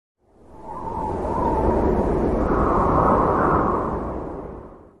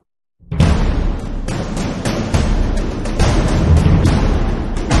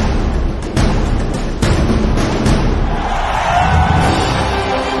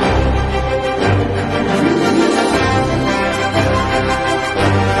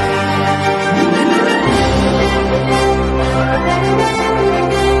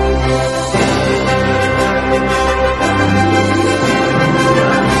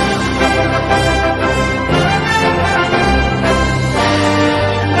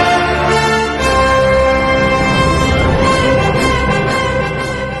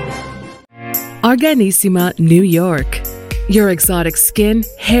Organissima, New York. Your exotic skin,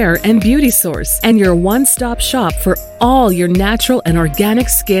 hair, and beauty source, and your one-stop shop for all your natural and organic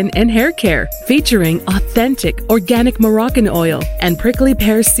skin and hair care, featuring authentic organic Moroccan oil and prickly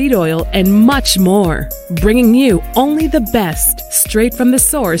pear seed oil and much more. Bringing you only the best, straight from the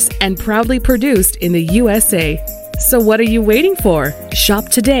source and proudly produced in the USA. So what are you waiting for? Shop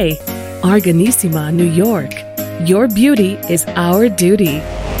today. Organissima, New York. Your beauty is our duty.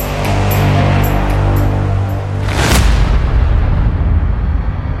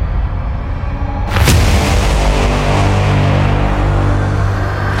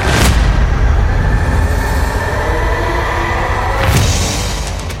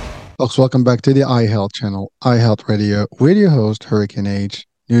 Folks, welcome back to the iHealth channel, iHealth Radio, with your host, Hurricane H.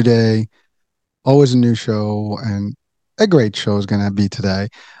 New day, always a new show, and a great show is going to be today.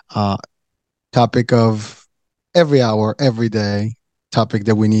 Topic of every hour, every day, topic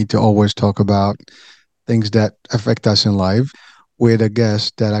that we need to always talk about, things that affect us in life, with a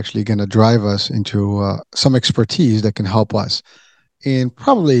guest that actually going to drive us into some expertise that can help us in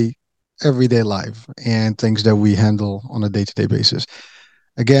probably everyday life and things that we handle on a day-to-day basis.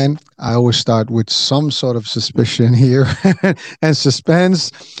 Again, I always start with some sort of suspicion here and suspense,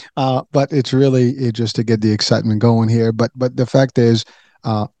 but it's really just to get the excitement going here. But the fact is,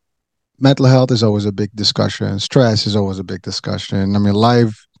 mental health is always a big discussion. Stress is always a big discussion. I mean,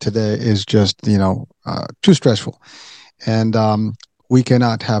 life today is just, too stressful. And we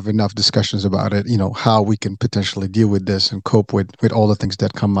cannot have enough discussions about it, how we can potentially deal with this and cope with all the things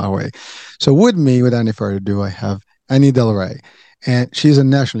that come our way. So with me, without any further ado, I have Annie Delre. And she's a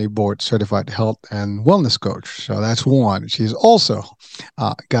nationally board certified health and wellness coach. So that's one. She's also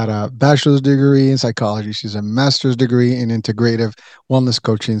got a bachelor's degree in psychology. She's a master's degree in integrative wellness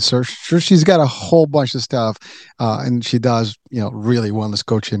coaching. So she's got a whole bunch of stuff. And she does, really wellness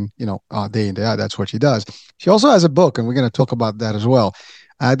coaching, day in, day out. That's what she does. She also has a book, and we're going to talk about that as well.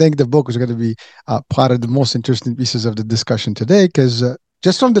 I think the book is going to be part of the most interesting pieces of the discussion today, because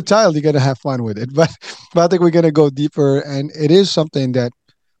just from the title, you got to have fun with it. But I think we're going to go deeper, and it is something that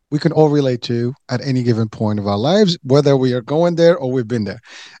we can all relate to at any given point of our lives, whether we are going there or we've been there.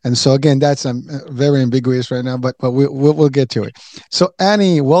 And so, again, that's very ambiguous right now, but we'll get to it. So,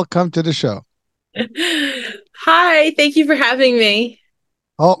 Annie, welcome to the show. Hi, thank you for having me.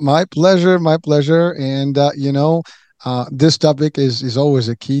 Oh, my pleasure, my pleasure. And, this topic is always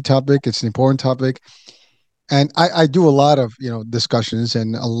a key topic. It's an important topic. And I do a lot of, discussions,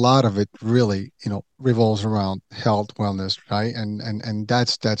 and a lot of it really, revolves around health, wellness, right? And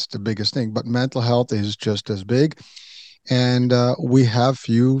that's the biggest thing. But mental health is just as big. And we have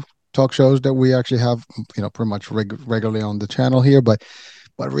few talk shows that we actually have, pretty much regularly on the channel here. But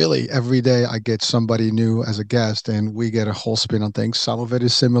really, every day I get somebody new as a guest, and we get a whole spin on things. Some of it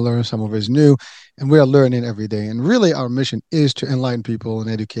is similar, some of it is new, and we are learning every day. And really, our mission is to enlighten people and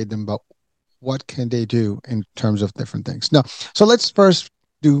educate them about what can they do in terms of different things. Now, so let's first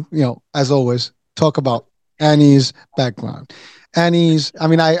do, as always, talk about Annie's background. I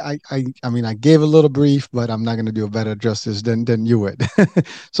gave a little brief, but I'm not going to do a better justice than you would.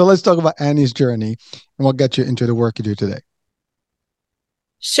 So let's talk about Annie's journey and what got you into the work you do today.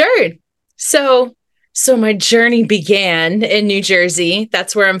 Sure. So my journey began in New Jersey.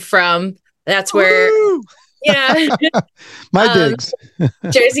 That's where I'm from. That's where, Woo! yeah, My digs.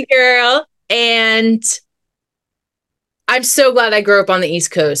 Jersey girl. And I'm so glad I grew up on the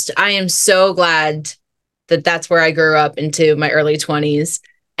East Coast. I am so glad that that's where I grew up into my early 20s.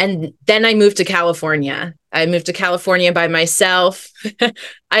 And then I moved to California. I moved to California by myself.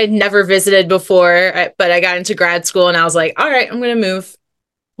 I had never visited before, but I got into grad school and I was like, all right, I'm going to move.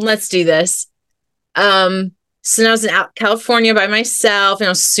 Let's do this. So now I was in California by myself, and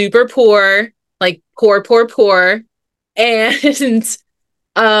I was super poor, like poor. And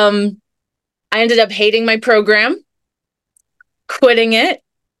I ended up hating my program, quitting it,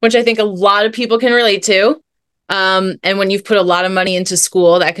 which I think a lot of people can relate to. And when you've put a lot of money into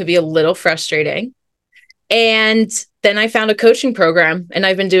school, that could be a little frustrating. And then I found a coaching program, and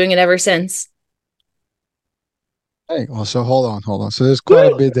I've been doing it ever since. Hey, well, so hold on. So there's quite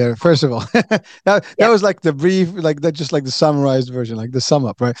a bit there. First of all, that was like the brief, like that, just like the summarized version, like the sum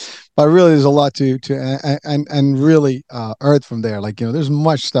up, right? But really, there's a lot to and really earth from there. Like, there's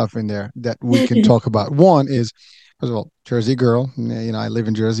much stuff in there that we can talk about. One is, first of all, Jersey girl. I live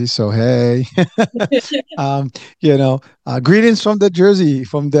in Jersey, so hey, greetings from the Jersey,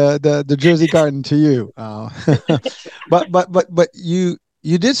 from the Jersey Garden to you. But you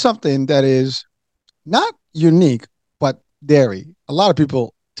did something that is not unique, but dairy. A lot of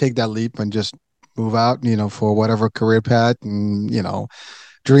people take that leap and just move out, for whatever career path, and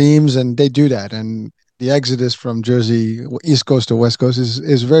dreams, and they do that. And the exodus from Jersey, East Coast to West Coast,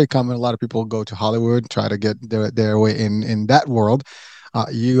 is very common. A lot of people go to Hollywood, try to get their way in that world.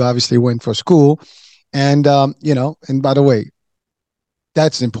 You obviously went for school, and and by the way,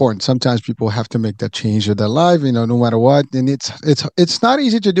 that's important. Sometimes people have to make that change in their life, no matter what. And it's not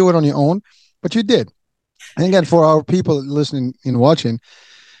easy to do it on your own, but you did. And again, for our people listening and watching,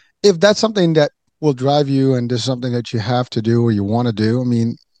 if that's something that will drive you and there's something that you have to do or you want to do, I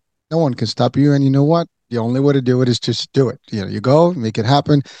mean, no one can stop you. And you know what? The only way to do it is just do it. You go, make it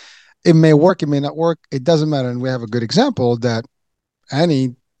happen. It may work, it may not work. It doesn't matter. And we have a good example that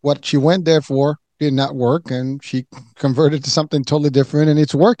Annie, what she went there for did not work, and she converted to something totally different, and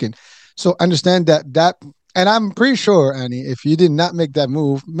it's working. So understand that, and I'm pretty sure, Annie, if you did not make that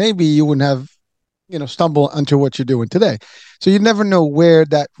move, maybe you wouldn't have, stumbled onto what you're doing today. So you never know where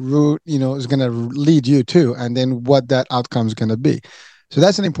that route, is going to lead you to, and then what that outcome is going to be. So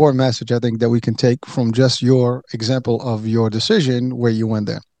that's an important message, I think, that we can take from just your example of your decision where you went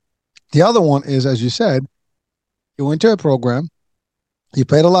there. The other one is, as you said, you went to a program, you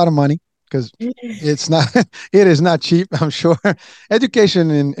paid a lot of money, because it is not cheap. I'm sure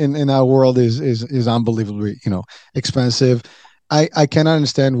education in our world is unbelievably, expensive. I cannot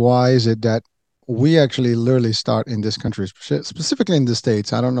understand why is it that we actually literally start in this country, specifically in the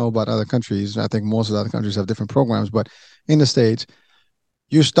States. I don't know about other countries. I think most of the other countries have different programs, but in the States,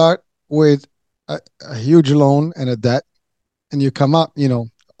 you start with a huge loan and a debt, and you come up,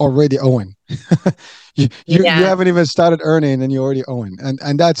 already owing. You haven't even started earning and you're already owing.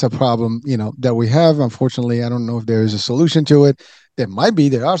 And that's a problem, that we have. Unfortunately, I don't know if there is a solution to it.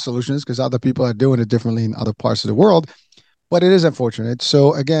 There are solutions because other people are doing it differently in other parts of the world, but it is unfortunate.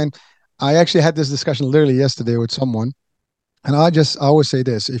 So again, I actually had this discussion literally yesterday with someone. And I always say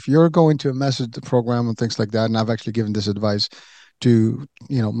this: if you're going to a master's program and things like that, and I've actually given this advice to,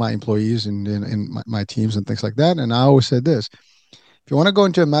 my employees and my teams and things like that. And I always said this: if you want to go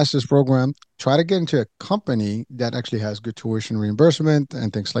into a master's program, try to get into a company that actually has good tuition reimbursement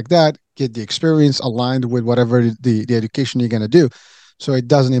and things like that. Get the experience aligned with whatever the education you're going to do, so it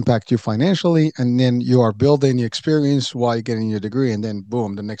doesn't impact you financially. And then you are building the experience while you're getting your degree. And then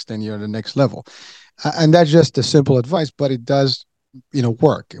boom, the next 10 you're at the next level. And that's just a simple advice, but it does,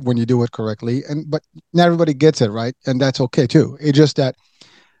 work when you do it correctly. But not everybody gets it right. And that's okay too. It's just that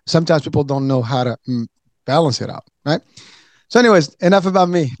sometimes people don't know how to balance it out, right? So anyways, enough about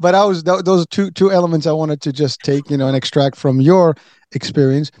me. But those are two elements I wanted to just take, and extract from your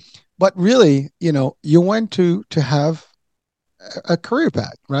experience. But really, you went to have a career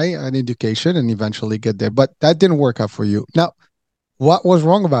path, right? An education, and eventually get there. But that didn't work out for you. Now, what was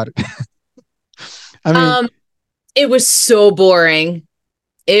wrong about it? I mean, it was so boring.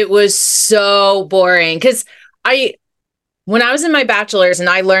 It was so boring because when I was in my bachelor's and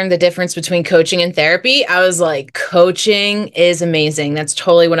I learned the difference between coaching and therapy, I was like, coaching is amazing. That's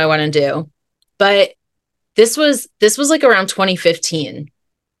totally what I want to do. But this was like around 2015.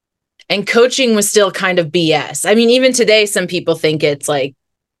 And coaching was still kind of BS. I mean, even today, some people think it's like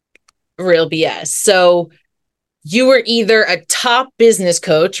real BS. So you were either a top business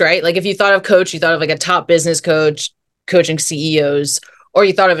coach, right? Like if you thought of coach, you thought of like a top business coach, coaching CEOs, or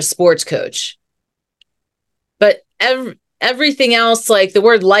you thought of a sports coach. But everything else, like the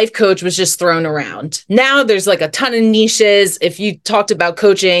word life coach was just thrown around. Now there's like a ton of niches. If you talked about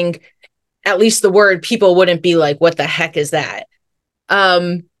coaching, at least the word, people wouldn't be like, what the heck is that?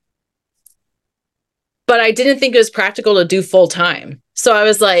 But I didn't think it was practical to do full time. So I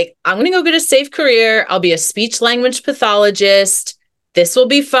was like, I'm going to go get a safe career. I'll be a speech language pathologist. This will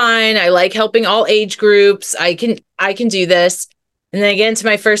be fine. I like helping all age groups. I can do this. And then I get into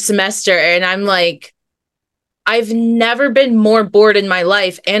my first semester and I'm like, I've never been more bored in my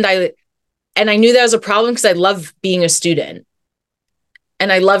life. And I knew that was a problem because I love being a student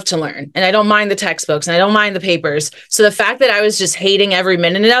and I love to learn and I don't mind the textbooks and I don't mind the papers. So the fact that I was just hating every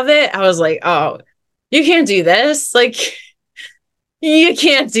minute of it, I was like, oh, you can't do this. Like, you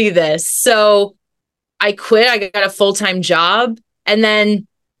can't do this. So I quit. I got a full-time job. And then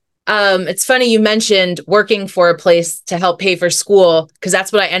it's funny you mentioned working for a place to help pay for school, because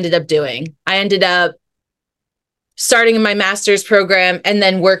that's what I ended up doing. I ended up starting in my master's program and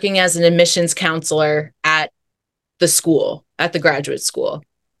then working as an admissions counselor at the school, at the graduate school.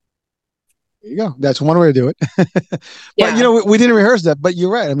 There you go. That's one way to do it. But, Yeah. we didn't rehearse that, but you're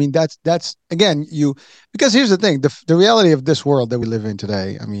right. I mean, that's again, because here's the thing, the reality of this world that we live in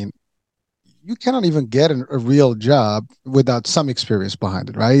today, I mean, you cannot even get a real job without some experience behind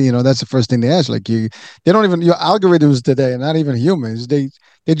it, right? That's the first thing they ask. Like they don't even, your algorithms today are not even humans. They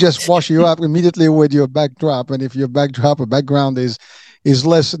just wash you up immediately with your backdrop. And if your backdrop or background is, is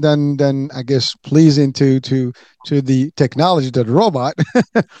less than I guess pleasing to the technology, to the robot.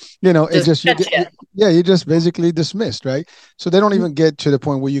 It Just just gotcha. yeah, you just basically dismissed, right? So they don't even get to the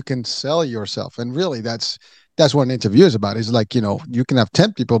point where you can sell yourself, and really that's what an interview is about. It's like, you can have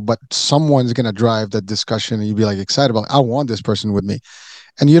 10 people, but someone's going to drive that discussion and you'd be like excited about, I want this person with me.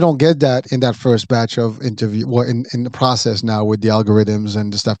 And you don't get that in that first batch of interview, well, in the process now with the algorithms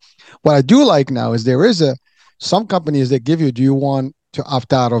and the stuff. What I do like now is there is some companies that give you, do you want to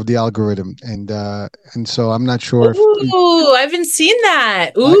opt out of the algorithm? And so I'm not sure if Ooh, I haven't seen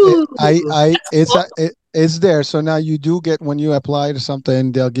that. I Ooh, it's there. So now you do get, when you apply to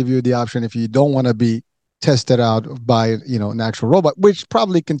something, they'll give you the option if you don't want to be tested out by an actual robot, which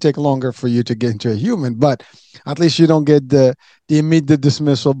probably can take longer for you to get into a human, but at least you don't get the immediate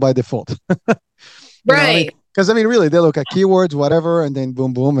dismissal by default. I mean, right. because I mean, really, they look at keywords, whatever, and then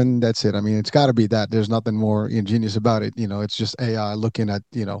boom, boom, and that's it. I mean, it's got to be that. There's nothing more ingenious about it. It's just AI looking at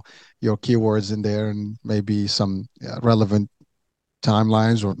your keywords in there and maybe some relevant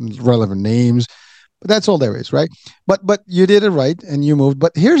timelines or relevant names. But that's all there is, right? But you did it right and you moved.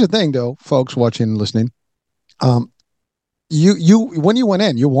 But here's the thing, though, folks watching and listening. Um, you when you went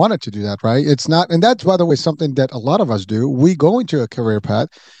in, you wanted to do that, right? It's not, and that's, by the way, something that a lot of us do. We go into a career path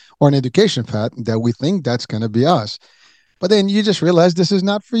or an education path that we think that's going to be us, but then you just realize this is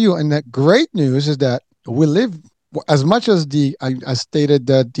not for you. And the great news is that we live, as much as I stated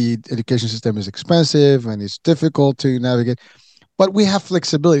that the education system is expensive and it's difficult to navigate, but we have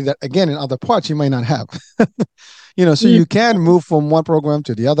flexibility that, again, in other parts you might not have. So you can move from one program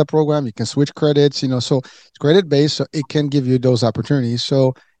to the other program. You can switch credits, so it's credit based, so it can give you those opportunities.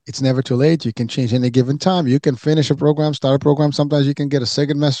 So it's never too late. You can change any given time. You can finish a program, start a program. Sometimes you can get a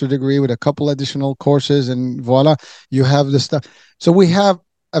second master degree with a couple additional courses, and voila, you have the stuff. So we have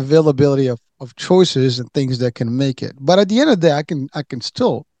availability of choices and things that can make it. But at the end of the day, I can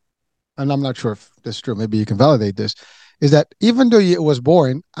still, and I'm not sure if this is true, maybe you can validate this, is that even though it was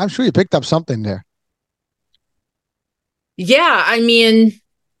boring, I'm sure you picked up something there. Yeah, I mean,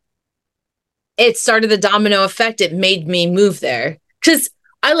 it started the domino effect. It made me move there because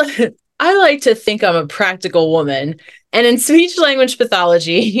I like to think I'm a practical woman. And in speech language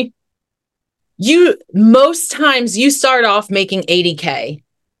pathology, most times you start off making 80K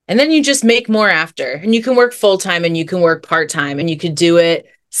and then you just make more after. And you can work full time and you can work part time and you could do it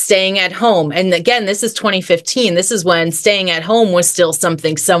staying at home. And again, this is 2015. This is when staying at home was still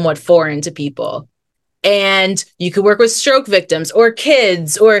something somewhat foreign to people. And you could work with stroke victims or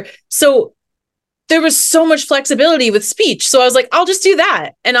kids, or so there was so much flexibility with speech. So I was like, I'll just do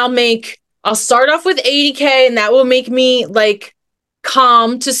that. And I'll start off with 80K and that will make me like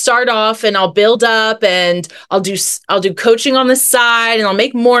calm to start off, and I'll build up and I'll do coaching on the side and I'll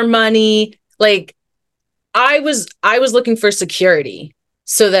make more money. Like I was looking for security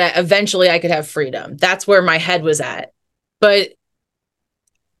so that eventually I could have freedom. That's where my head was at. But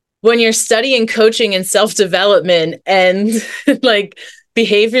when you're studying coaching and self-development and like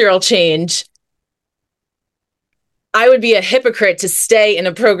behavioral change, I would be a hypocrite to stay in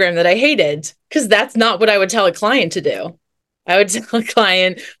a program that I hated, because that's not what I would tell a client to do. I would tell a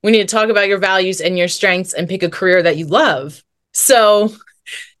client, we need to talk about your values and your strengths and pick a career that you love. So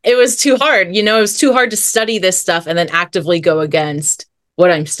it was too hard. It was too hard to study this stuff and then actively go against what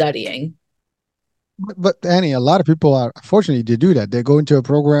I'm studying. But Annie, a lot of people are, unfortunately, they do that. They go into a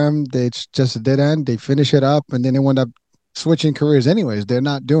program, it's just a dead end, they finish it up, and then they end up switching careers anyways. They're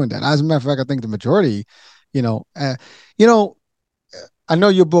not doing that. As a matter of fact, I think the majority, you know, uh, you know, I know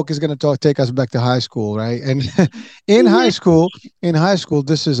your book is going to take us back to high school, right? And in high school,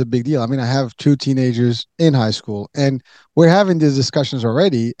 this is a big deal. I mean, I have two teenagers in high school, and we're having these discussions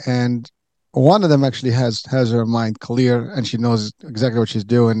already. And one of them actually has her mind clear, and she knows exactly what she's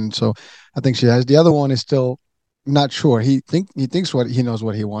doing. And so I think she has. The other one is still not sure. He thinks what he knows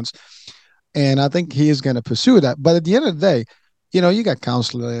what he wants, and I think he is going to pursue that. But at the end of the day, you got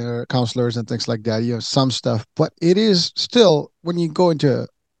counselors and things like that. Some stuff, but it is still, when you go into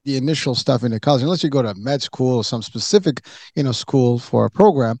the initial stuff in the college, unless you go to med school or some specific, school for a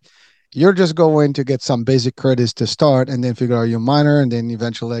program, you're just going to get some basic credits to start, and then figure out your minor, and then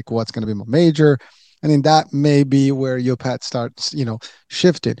eventually like what's going to be my major, and then that may be where your path starts,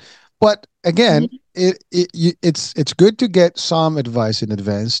 shifting. But again, it's good to get some advice in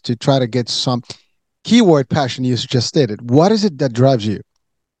advance to try to get some keyword passion you just stated. What is it that drives you?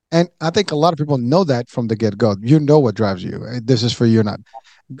 And I think a lot of people know that from the get-go. You know what drives you. This is for you, not.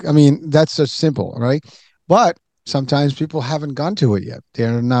 I mean, that's just simple, right? But sometimes people haven't gone to it yet.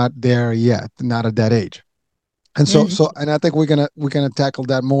 They're not there yet, not at that age. And Mhm. and I think we're gonna tackle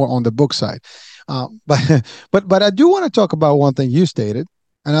that more on the book side. But but I do want to talk about one thing you stated,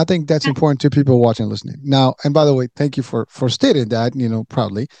 and I think that's important to people watching and listening. Now, and by the way, thank you for stating that,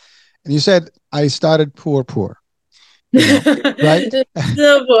 proudly. And you said I started poor, right?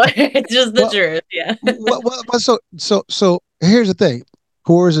 So boy, it's just the Well, truth. Yeah. so here's the thing.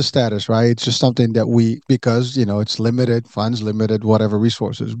 Poor is a status, right? It's just something that because it's limited funds, limited whatever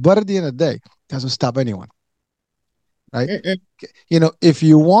resources. But at the end of the day, it doesn't stop anyone, right? Mm-mm. If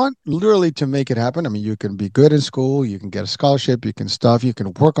you want literally to make it happen, I mean, you can be good in school, you can get a scholarship, you can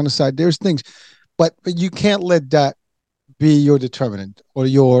work on the side. There's things, but you can't let that be your determinant or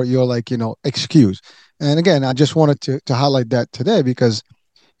your like excuse. And again, I just wanted to highlight that today because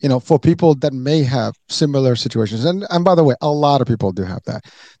for people that may have similar situations. And by the way, a lot of people do have that.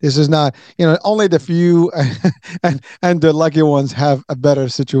 This is not, only the few and the lucky ones have a better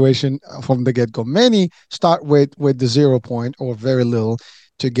situation from the get go. Many start with the 0 point or very little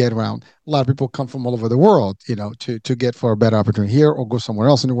to get around. A lot of people come from all over the world, to get for a better opportunity here or go somewhere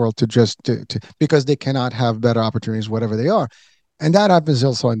else in the world to just to because they cannot have better opportunities, whatever they are. And that happens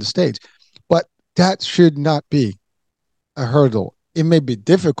also in the States. But that should not be a hurdle. It may be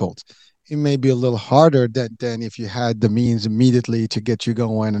difficult. It may be a little harder than if you had the means immediately to get you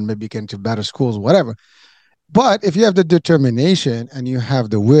going and maybe get into better schools, whatever. But if you have the determination and you have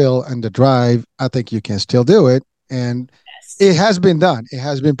the will and the drive, I think you can still do it. And Yes. it has been done. It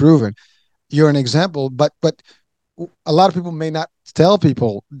has been proven. You're an example, but a lot of people may not tell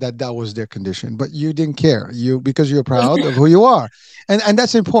people that that was their condition, but you didn't care. Because you're proud of who you are, and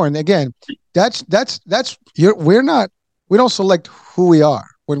that's important. Again, that's we don't select who we are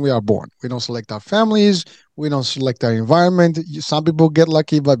when we are born. We don't select our families. We don't select our environment. Some people get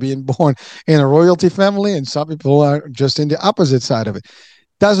lucky by being born in a royalty family, and some people are just in the opposite side of it.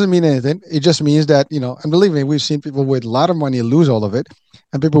 Doesn't mean anything. It just means that, and believe me, we've seen people with a lot of money lose all of it,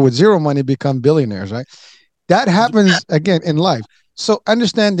 and people with zero money become billionaires, right? That happens again in life. So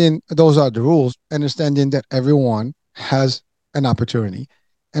understanding those are the rules, understanding that everyone has an opportunity,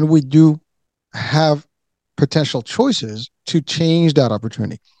 and we do have potential choices to change that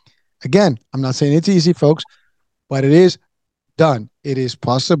opportunity. Again, I'm not saying it's easy, folks, but it is done. It is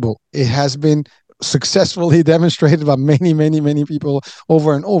possible. It has been successfully demonstrated by many, many, many people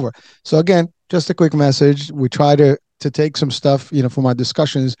over and over. So again, just a quick message. We try to take some stuff, from our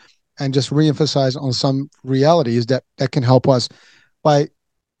discussions and just reemphasize on some realities that can help us by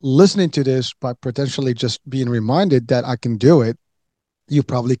listening to this, by potentially just being reminded that I can do it. You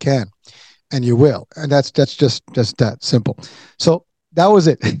probably can, and you will, and that's just that simple. So that was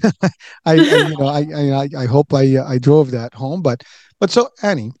it. I hope I drove that home, but so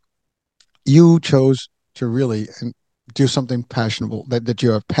Annie, you chose to really and do something passionable that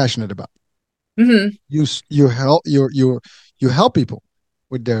you are passionate about. Hmm. You help people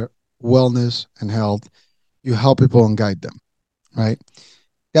with their wellness and health. You help people and guide them, right?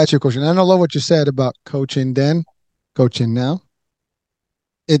 That's your question. And I love what you said about coaching then, coaching now.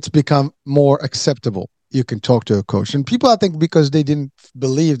 It's become more acceptable. You can talk to a coach. And people, I think, because they didn't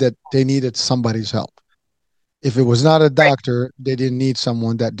believe that they needed somebody's help. If it was not a Right. doctor, they didn't need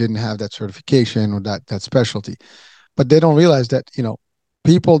someone that didn't have that certification or that specialty. But they don't realize that,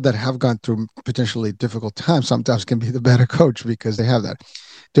 people that have gone through potentially difficult times sometimes can be the better coach because they have that.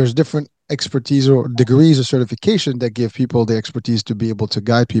 There's different expertise or degrees of certification that give people the expertise to be able to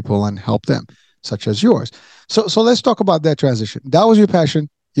guide people and help them, such as yours. So let's talk about that transition. That was your passion.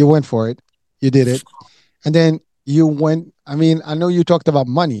 You went for it. You did it. And then you went, I mean, I know you talked about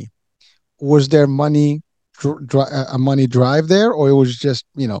money. Was there a money drive there, or it was just,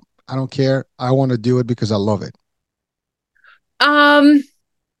 I don't care. I want to do it because I love it. Um,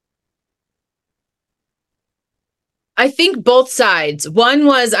 I think both sides. One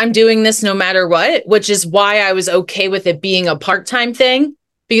was I'm doing this no matter what, which is why I was okay with it being a part-time thing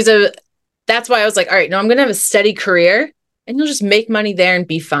because that's why I was like, all right, no, I'm going to have a steady career and you'll just make money there and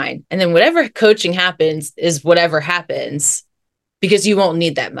be fine. And then whatever coaching happens is whatever happens because you won't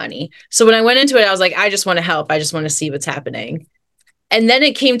need that money. So when I went into it, I was like, I just want to help. I just want to see what's happening. And then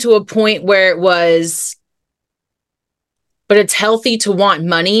it came to a point where it was, but it's healthy to want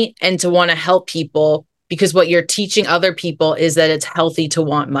money and to want to help people because what you're teaching other people is that it's healthy to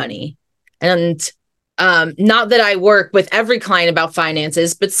want money. And not that I work with every client about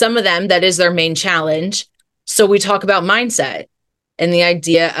finances, but some of them, that is their main challenge. So we talk about mindset and the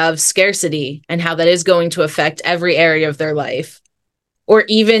idea of scarcity and how that is going to affect every area of their life. Or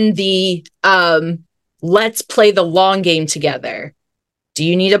even the let's play the long game together. Do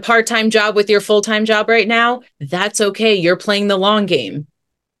you need a part-time job with your full-time job right now? That's okay. You're playing the long game.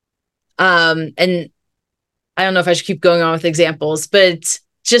 And I don't know if I should keep going on with examples, but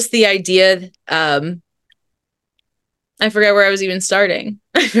just the idea, I forget where I was even starting.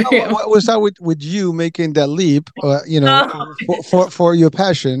 What was that with you making that leap, Oh, for your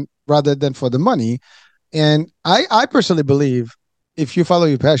passion rather than for the money? And I personally believe if you follow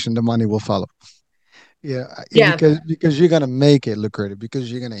your passion, the money will follow. Yeah, yeah. because you're gonna make it lucrative,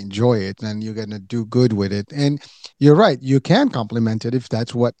 because you're gonna enjoy it and you're gonna do good with it. And you're right, you can complement it if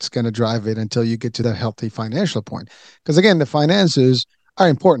that's what's gonna drive it until you get to that healthy financial point. Because again, the finances are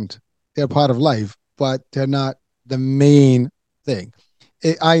important; they're part of life, but they're not the main thing.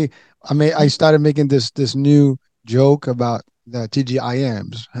 It, I started making this new joke about the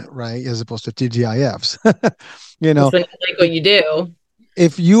TGIMs, right, as opposed to TGIFs. you That's know, when you like what you do.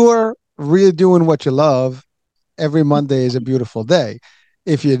 if you're really doing what you love, every Monday is a beautiful day.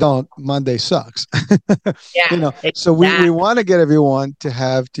 If you don't, Monday sucks. Yeah, So we exactly. want to get everyone to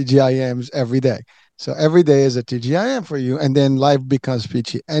have TGIMs every day. So every day is a TGIM for you, and then life becomes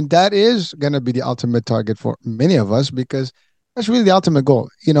peachy. And that is going to be the ultimate target for many of us because that's really the ultimate goal.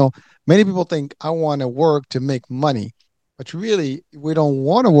 Many people think I want to work to make money, but really, we don't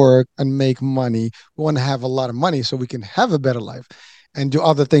want to work and make money. We want to have a lot of money so we can have a better life and do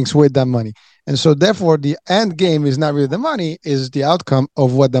other things with that money. And so, therefore, the end game is not really the money, is the outcome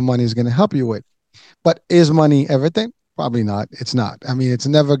of what the money is going to help you with. But is money everything? Probably not. It's not. I mean, it's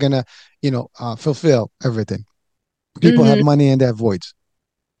never going to, fulfill everything. People have Hmm. money and they have voids.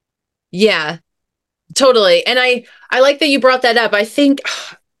 Yeah, totally. And I like that you brought that up. I think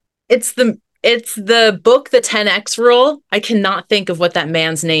it's the book, The 10X Rule. I cannot think of what that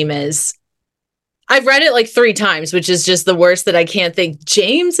man's name is. I've read it like 3 times, which is just the worst that I can't think.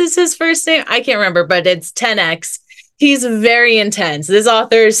 James is his first name. I can't remember, but it's 10X. He's very intense. This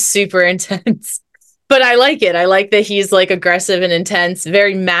author is super intense, but I like it. I like that he's like aggressive and intense,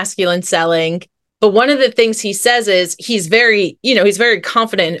 very masculine selling. But one of the things he says is he's very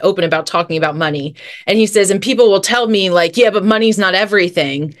confident and open about talking about money. And he says, and people will tell me, like, yeah, but money's not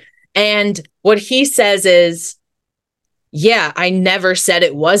everything. And what he says is, yeah, I never said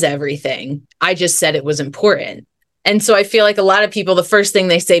it was everything. I just said it was important. And so I feel like a lot of people, the first thing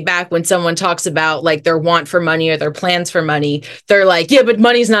they say back when someone talks about like their want for money or their plans for money, they're like, yeah, but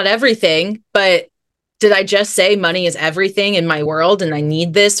money's not everything. But did I just say money is everything in my world and I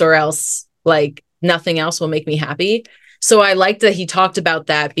need this or else like nothing else will make me happy? So I like that he talked about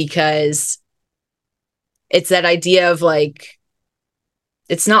that because it's that idea of like,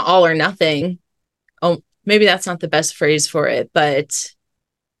 it's not all or nothing. Oh, maybe that's not the best phrase for it, but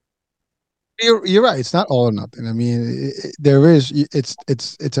You're right. It's not all or nothing. I mean, there is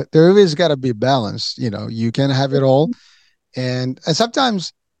there is got to be balance. You can have it all, and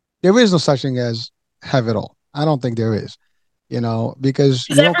sometimes there is no such thing as have it all. I don't think there is. Because because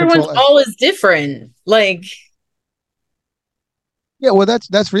you don't everyone's control. all is different. Like, Yeah, well,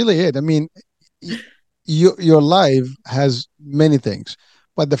 that's really it. I mean, your life has many things,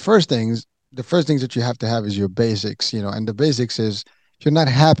 but the first things that you have to have is your basics. And the basics is if you're not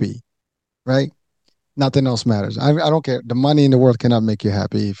happy, right? Nothing else matters. I don't care. The money in the world cannot make you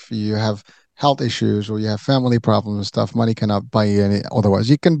happy. If you have health issues or you have family problems and stuff, money cannot buy you any otherwise.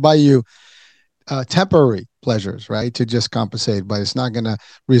 You can buy you temporary pleasures, right, to just compensate, but it's not going to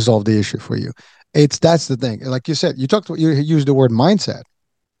resolve the issue for you. That's the thing. Like you said, you used the word mindset,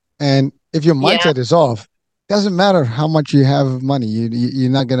 and if your yeah, mindset is off, doesn't matter how much you have money,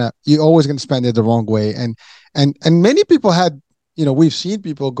 you're always gonna spend it the wrong way. And many people had, we've seen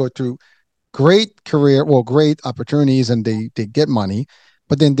people go through great opportunities, and they get money,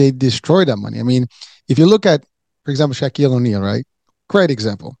 but then they destroy that money. I mean, if you look at, for example, Shaquille O'Neal, right? Great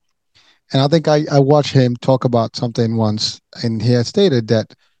example. And I think I watched him talk about something once, and he had stated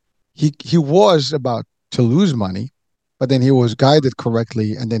that he was about to lose money, but then he was guided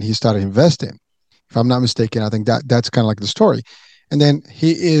correctly, and then he started investing. If I'm not mistaken, I think that's kind of like the story. And then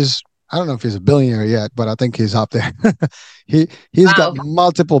he is, I don't know if he's a billionaire yet, but I think he's up there. He's got wow,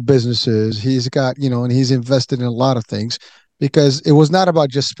 multiple businesses. He's got, and he's invested in a lot of things because it was not about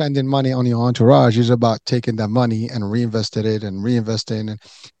just spending money on your entourage. It's about taking that money and reinvesting it and reinvesting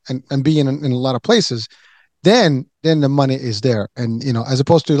and being in a lot of places. Then the money is there. And as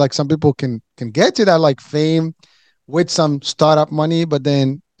opposed to like some people can get to that like fame with some startup money, but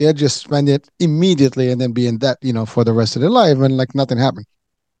then they'll just spend it immediately and then be in debt, for the rest of their life, and like nothing happened.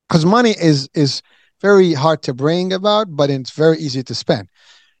 Because money is very hard to bring about, but it's very easy to spend.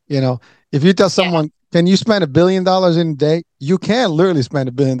 you know if you tell yeah, someone, can you spend $1 billion in a day? you can literally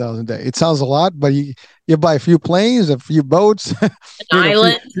spend $1 billion a day. It sounds a lot, but you buy a few planes, a few boats, An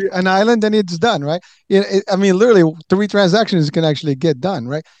island. an island, and it's done, right? I mean, literally 3 transactions can actually get done,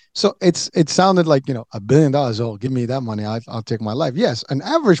 right? So it sounded like, $1 billion. Oh, give me that money. I'll take my life. Yes, an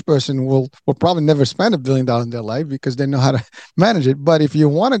average person will probably never spend $1 billion in their life because they know how to manage it. But if you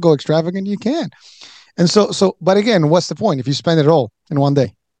want to go extravagant, you can. And but again, what's the point if you spend it all in one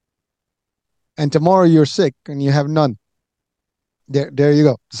day? And tomorrow you're sick and you have none. There you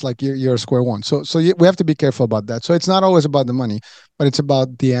go. It's like you're square one. We have to be careful about that. So it's not always about the money, but it's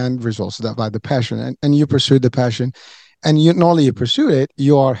about the end results, about the passion. And you pursue the passion, and not only you pursue it,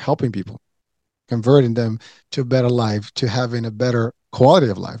 you are helping people, converting them to a better life, to having a better quality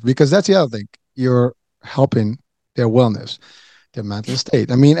of life. Because that's the other thing. You're helping their wellness, their mental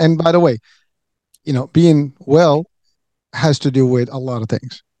state. I mean, and by the way, being well has to do with a lot of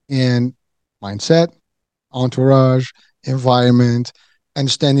things, and mindset, entourage, environment,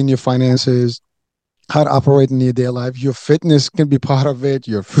 understanding your finances, how to operate in your daily life. Your fitness can be part of it.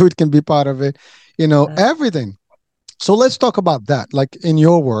 Your food can be part of it. Everything. So let's talk about that. Like in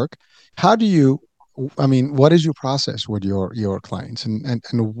your work, how do you? I mean, what is your process with your clients, and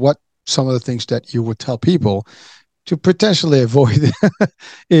what some of the things that you would tell people to potentially avoid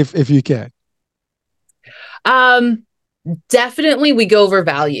if you can? Definitely we go over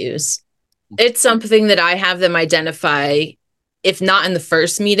values. It's something that I have them identify, if not in the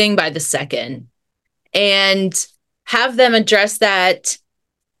first meeting, by the second, and have them address that.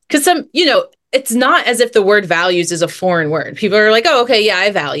 Because it's not as if the word values is a foreign word. People are like, oh, okay, yeah, I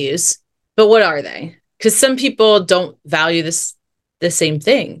have values, but what are they? Because some people don't value the same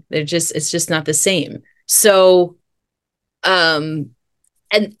thing. It's just not the same. So, and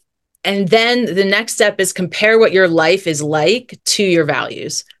then the next step is compare what your life is like to your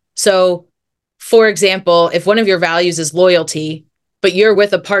values. So, for example, if one of your values is loyalty, but you're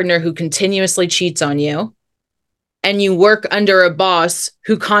with a partner who continuously cheats on you, and you work under a boss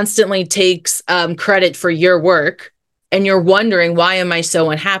who constantly takes credit for your work, and you're wondering, why am I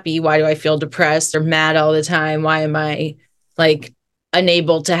so unhappy? Why do I feel depressed or mad all the time? Why am I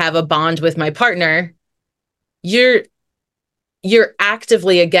unable to have a bond with my partner? You're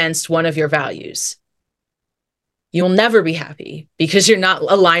actively against one of your values. You'll never be happy because you're not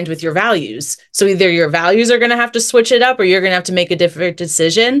aligned with your values. So either your values are going to have to switch it up, or you're going to have to make a different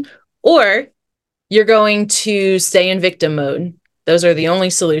decision, or you're going to stay in victim mode. Those are the only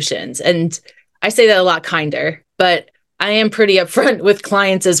solutions. And I say that a lot kinder, but I am pretty upfront with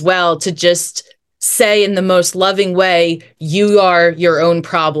clients as well, to just say in the most loving way, you are your own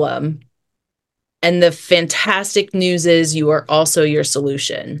problem. And the fantastic news is you are also your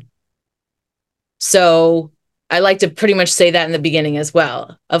solution. So I like to pretty much say that in the beginning as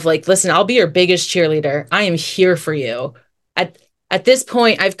well, of like, listen, I'll be your biggest cheerleader. I am here for you. At this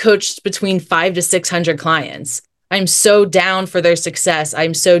point, I've coached between 500 to 600 clients. I'm so down for their success.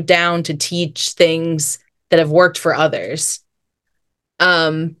 I'm so down to teach things that have worked for others.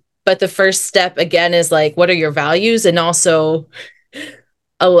 But the first step, again, is like, what are your values? And also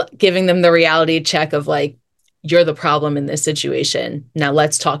giving them the reality check of like, you're the problem in this situation. Now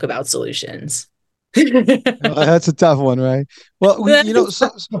let's talk about solutions. That's a tough one, right? Well,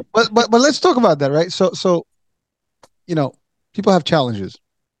 but let's talk about that, right? So people have challenges,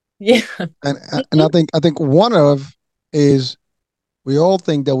 yeah, and I think one of is we all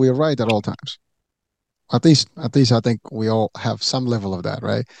think that we're right at all times. At least I think we all have some level of that,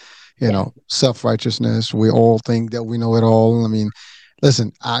 right? Self-righteousness. We all think that we know it all. I mean,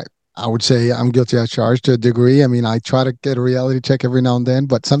 listen, I would say I'm guilty as charged to a degree. I mean, I try to get a reality check every now and then,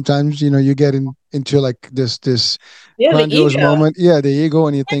 but sometimes, you get into like this grandiose moment. Yeah, the ego,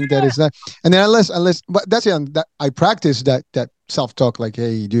 and you think that it's not. And then unless, but that's it. That I practice that self-talk, like,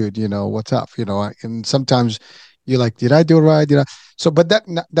 hey, dude, what's up? And sometimes you're like, did I do it right? So, but that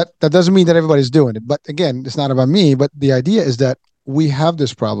doesn't mean that everybody's doing it. But again, it's not about me. But the idea is that we have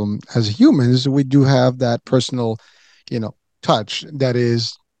this problem as humans. We do have that personal, touch that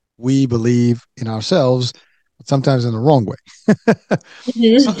is, we believe in ourselves, but sometimes in the wrong way.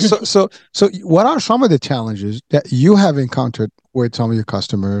 So what are some of the challenges that you have encountered with some of your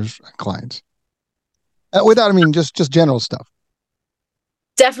customers and clients? Without, just general stuff.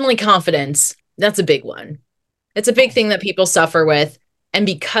 Definitely confidence. That's a big one. It's a big thing that people suffer with. And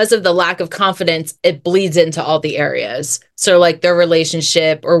because of the lack of confidence, it bleeds into all the areas. So like their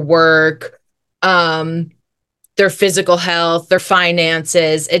relationship or work, their physical health, their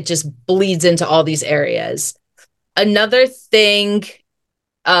finances, it just bleeds into all these areas. Another thing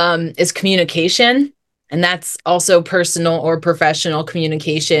is communication. And that's also personal or professional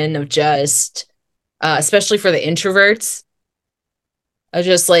communication of just, especially for the introverts, I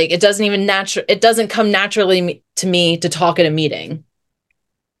just like, it doesn't come naturally to me to talk at a meeting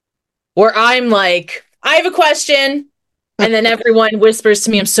where I'm like, I have a question. And then everyone whispers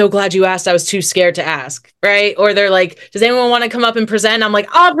to me, I'm so glad you asked. I was too scared to ask. Right. Or they're like, does anyone want to come up and present? I'm like,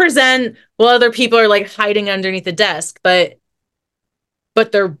 I'll present. Well, other people are like hiding underneath the desk, but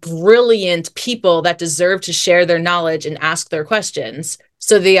they're brilliant people that deserve to share their knowledge and ask their questions.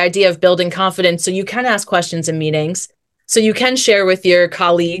 So the idea of building confidence, so you can ask questions in meetings, so you can share with your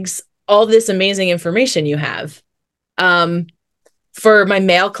colleagues all this amazing information you have. For my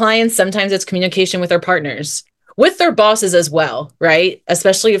male clients, sometimes it's communication with their partners, with their bosses as well, right?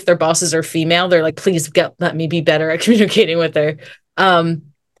 Especially if their bosses are female, they're like, please let me be better at communicating with her.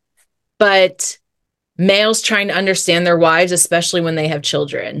 But males trying to understand their wives, especially when they have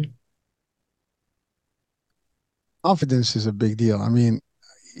children. Confidence is a big deal. I mean,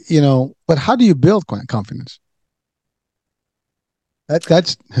 but how do you build confidence?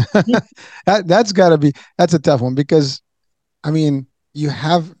 That's that's got to be, that's a tough one, because I mean,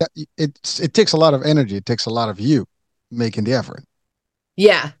 it takes a lot of energy. It takes a lot of you making the effort.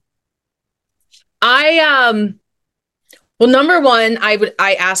 Yeah. I well, number one,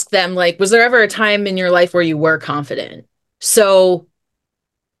 I ask them, like, was there ever a time in your life where you were confident? So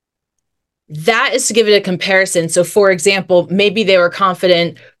that is to give it a comparison. So for example, maybe they were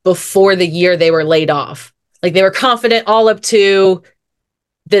confident before the year they were laid off. Like they were confident all up to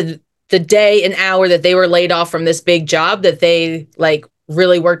the day and hour that they were laid off from this big job, that they like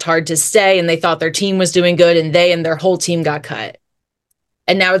really worked hard to stay, and they thought their team was doing good, and they and their whole team got cut.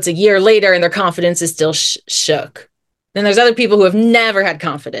 And now it's a year later and their confidence is still shook. Then there's other people who have never had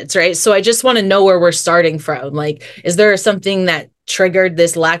confidence, right? So I just want to know where we're starting from. Like, is there something that triggered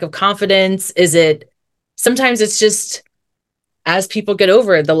this lack of confidence? Sometimes it's just, as people get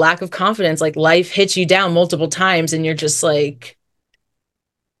over it, the lack of confidence, like life hits you down multiple times and you're just like,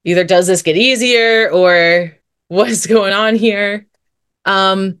 either does this get easier or what's going on here?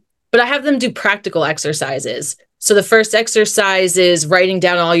 But I have them do practical exercises. So the first exercise is writing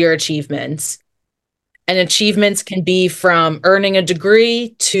down all your achievements. And achievements can be from earning a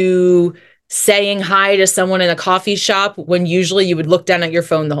degree to saying hi to someone in a coffee shop when usually you would look down at your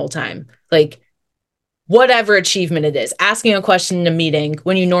phone the whole time. Like, whatever achievement it is, asking a question in a meeting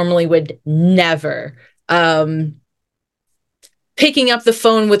when you normally would never. Picking up the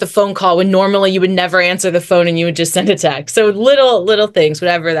phone with a phone call when normally you would never answer the phone and you would just send a text. So little things,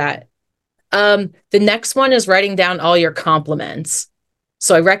 whatever that. The next one is writing down all your compliments.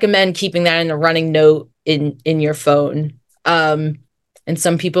 So I recommend keeping that in a running note in your phone. And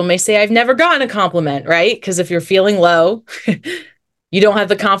some people may say, I've never gotten a compliment, right? Because if you're feeling low, you don't have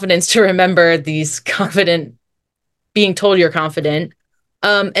the confidence to remember being told you're confident.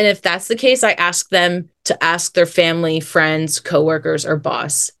 And if that's the case, I ask them to ask their family, friends, coworkers, or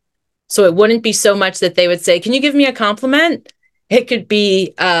boss. So it wouldn't be so much that they would say, can you give me a compliment? It could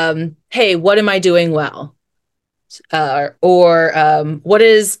be, hey, what am I doing well?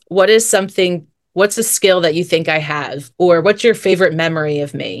 What's a skill that you think I have? Or what's your favorite memory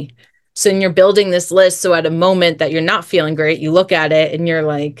of me? So you're building this list. So at a moment that you're not feeling great, you look at it and you're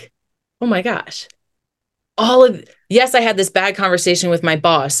like, oh my gosh, yes, I had this bad conversation with my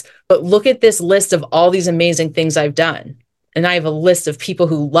boss, but look at this list of all these amazing things I've done. And I have a list of people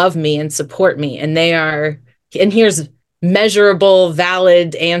who love me and support me. And here's measurable,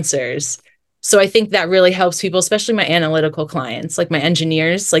 valid answers. So I think that really helps people, especially my analytical clients, like my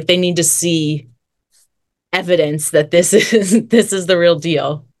engineers, like they need to see evidence that this is the real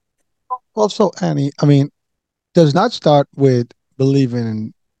deal. Also, Annie, I mean, does not start with believing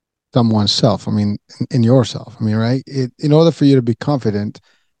in someone's self. I mean, in yourself. I mean, right? In order for you to be confident,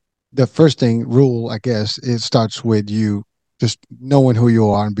 the first rule, I guess, it starts with you just knowing who you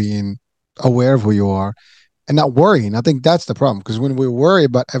are and being aware of who you are and not worrying. I think that's the problem, because when we worry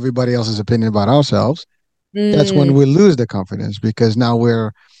about everybody else's opinion about ourselves, that's when we lose the confidence, because now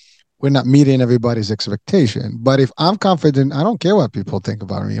we're not meeting everybody's expectation. But if I'm confident, I don't care what people think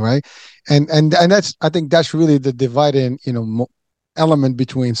about me, right? And that's, I think that's really the dividing, element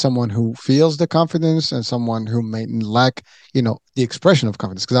between someone who feels the confidence and someone who may lack, the expression of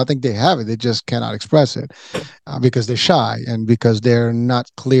confidence. Because I think they have it, they just cannot express it because they're shy and because they're not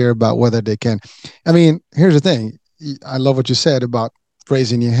clear about whether they can. I mean, here's the thing. I love what you said about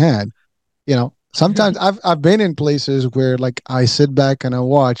raising your hand. Sometimes I've been in places where like I sit back and I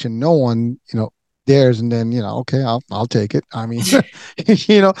watch and no one, dares, and then, okay, I'll take it. I mean,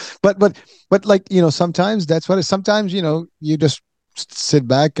 but like, sometimes that's what it is. Sometimes, you just sit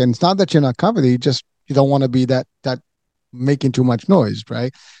back, and it's not that you're not confident, you don't want to be that making too much noise,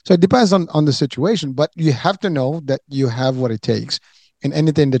 right? So it depends on the situation, but you have to know that you have what it takes in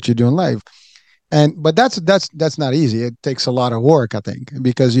anything that you do in life. And but that's not easy. It takes a lot of work, I think,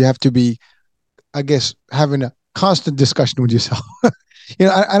 because you have to be, I guess, having a constant discussion with yourself.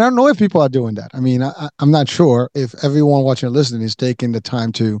 I don't know if people are doing that. I mean, I'm not sure if everyone watching or listening is taking the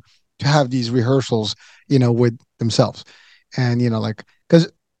time to have these rehearsals, with themselves, and like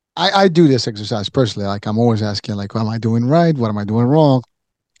because I do this exercise personally. Like I'm always asking, like, what am I doing right? What am I doing wrong?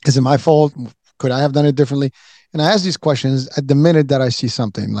 Is it my fault? Could I have done it differently? And I ask these questions at the minute that I see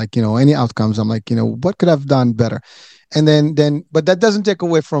something, like, any outcomes. I'm like, what could I've done better? And but that doesn't take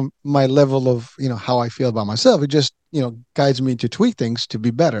away from my level of, how I feel about myself. It just, guides me to tweak things to be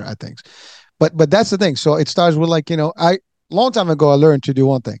better at things. But that's the thing. So it starts with, like, long time ago, I learned to do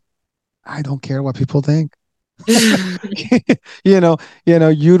one thing. I don't care what people think. You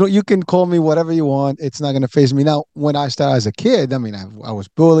can call me whatever you want. It's not going to phase me. Now, when I started as a kid, I mean, I was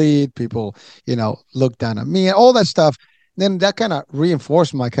bullied. People, looked down at me and all that stuff. Then that kind of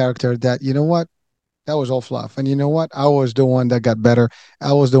reinforced my character that, what, that was all fluff. And you know what? I was the one that got better.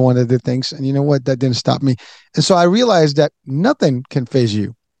 I was the one that did things. And you know what? That didn't stop me. And so I realized that nothing can phase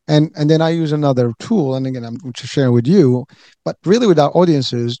you. And then I use another tool. And again, I'm just sharing with you, but really with our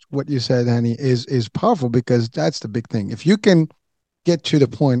audiences, what you said, Annie, is powerful, because that's the big thing. If you can get to the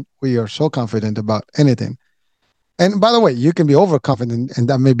point where you're so confident about anything, and by the way, you can be overconfident, and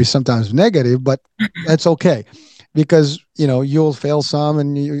that may be sometimes negative, but that's okay, because you'll fail some,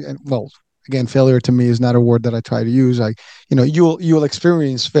 and well, again, failure to me is not a word that I try to use. You'll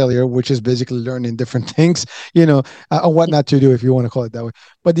experience failure, which is basically learning different things, what not to do, if you want to call it that way.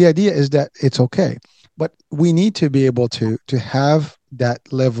 But the idea is that it's okay. But we need to be able to have that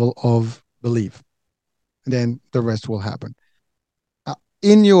level of belief, and then the rest will happen.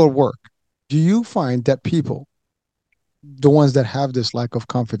 In your work, do you find that people, the ones that have this lack of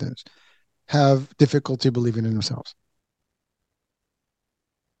confidence, have difficulty believing in themselves?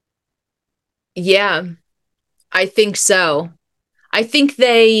 Yeah, I think so. I think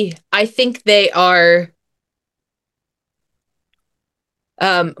they are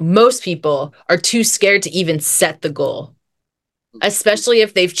most people are too scared to even set the goal, especially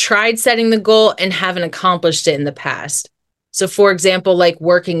if they've tried setting the goal and haven't accomplished it in the past. So for example, like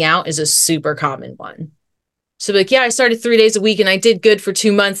working out is a super common one. So like, yeah, I started 3 days a week and I did good for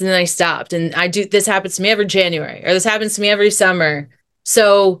 2 months and then I stopped. And this happens to me every January, or this happens to me every summer.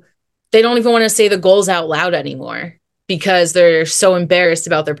 So they don't even want to say the goals out loud anymore because they're so embarrassed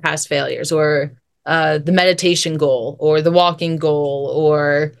about their past failures, or the meditation goal or the walking goal,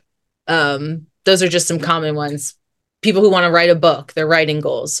 or those are just some common ones. People who want to write a book, their writing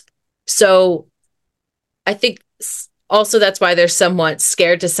goals. So I think also that's why they're somewhat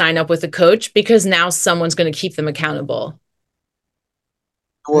scared to sign up with a coach, because now someone's going to keep them accountable.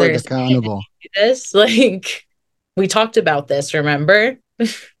 Word accountable. This, like, we talked about this, remember?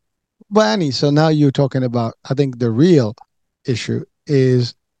 But Annie, so now you're talking about, I think the real issue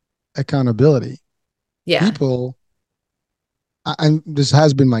is accountability. Yeah. People, and this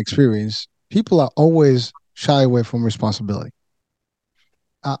has been my experience, people are always shy away from responsibility,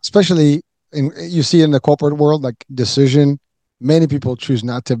 especially you see in the corporate world, like decision. Many people choose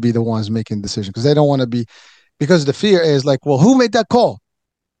not to be the ones making decisions because they don't want to be, because the fear is like, well, who made that call?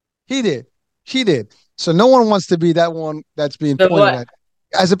 He did. She did. So no one wants to be that one that's being The pointed what? at.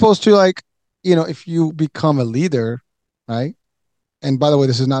 As opposed to, like, if you become a leader, right? And by the way,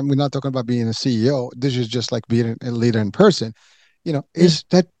 we're not talking about being a CEO. This is just like being a leader in person. Mm. Is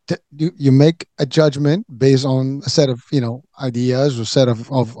that you make a judgment based on a set of, ideas, or set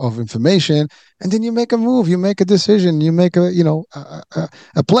of information, and then you make a move, you make a decision, you make a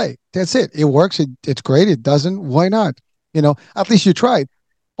play. That's it. It works. It's great. It doesn't. Why not? At least you tried.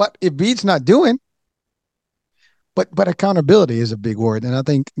 But it beats not doing. But accountability is a big word, and I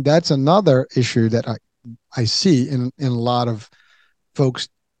think that's another issue that I see in a lot of folks,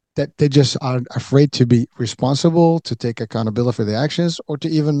 that they just are afraid to be responsible, to take accountability for their actions, or to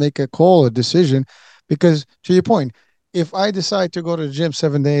even make a call or decision. Because to your point, if I decide to go to the gym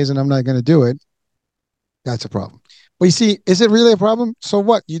 7 days and I'm not going to do it, that's a problem. But you see, is it really a problem? So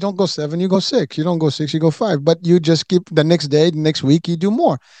what? You don't go 7, you go 6. You don't go 6, you go 5. But you just keep the next day, the next week, you do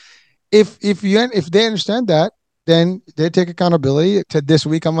more. If they understand that, then they take accountability. To this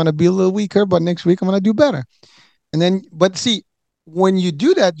week, I'm going to be a little weaker, but next week I'm going to do better. And then, but see, when you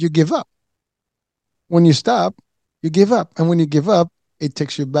do that, you give up. When you stop, you give up. And when you give up, it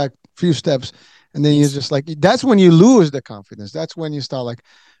takes you back a few steps. And then you're just like, that's when you lose the confidence. That's when you start like,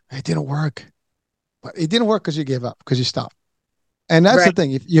 it didn't work. But it didn't work because you gave up, because you stopped. And that's the Right.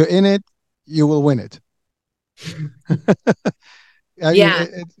 thing. If you're in it, you will win it. I mean, Yeah.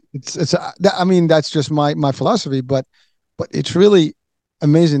 it's I mean, that's just my philosophy, but it's really,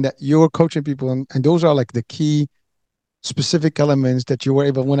 amazing that you're coaching people, and those are like the key specific elements that you were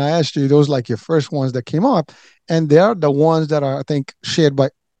able. When I asked you, those like your first ones that came up, and they are the ones that are, I think, shared by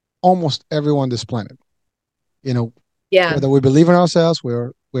almost everyone on this planet. You know, Yeah. whether we believe in ourselves,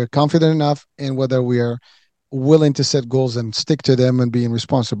 we're confident enough, and whether we are willing to set goals and stick to them and being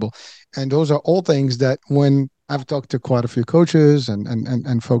responsible. And those are all things that when I've talked to quite a few coaches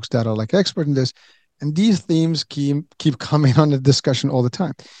and folks that are like expert in this, and these themes keep coming on the discussion all the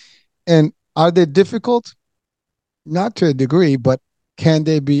time. And are they difficult? Not to a degree, but can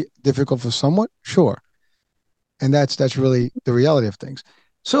they be difficult for someone? Sure. And that's really the reality of things.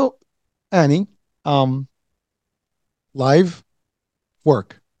 So, Annie, um, live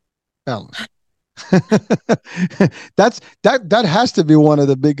work balance. That has to be one of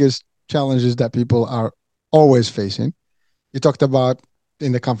the biggest challenges that people are always facing. You talked about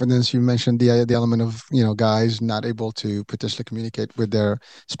in the confidence, you mentioned the element of, guys not able to potentially communicate with their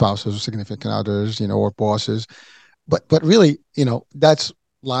spouses or significant others, or bosses. But really, that's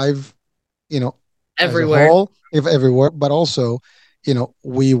live, as a Everywhere. whole, if everywhere, but also,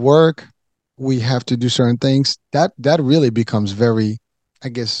 we work, we have to do certain things. That really becomes very, I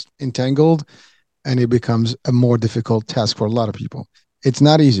guess, entangled, and it becomes a more difficult task for a lot of people. It's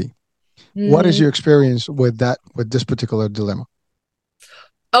not easy. What is Mm. your experience with this particular dilemma?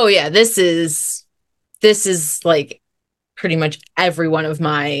 Oh yeah, this is like pretty much every one of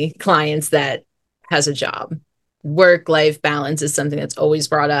my clients that has a job. Work-life balance is something that's always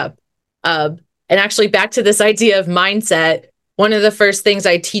brought up. And actually back to this idea of mindset, one of the first things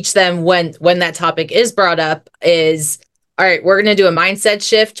I teach them when that topic is brought up is, all right, we're going to do a mindset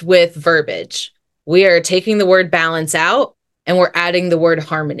shift with verbiage. We are taking the word balance out and we're adding the word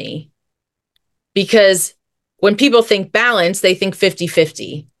harmony. Because when people think balance, they think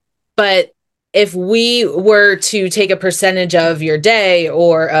 50-50. But if we were to take a percentage of your day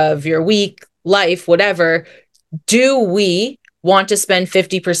or of your week, life, whatever, do we want to spend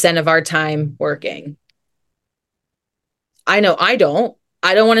 50% of our time working? I know I don't.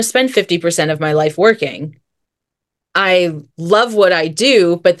 I don't want to spend 50% of my life working. I love what I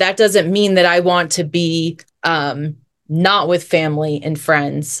do, but that doesn't mean that I want to be not with family and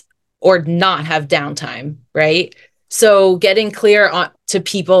friends or not have downtime, right? So getting clear to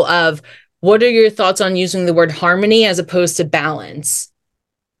people of what are your thoughts on using the word harmony as opposed to balance?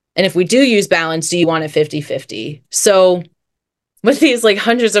 And if we do use balance, do you want it 50-50? So with these like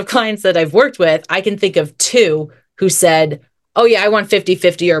hundreds of clients that I've worked with, I can think of two who said, oh yeah, I want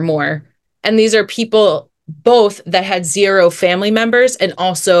 50-50 or more. And these are people both that had zero family members and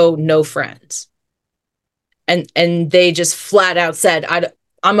also no friends. And they just flat out said,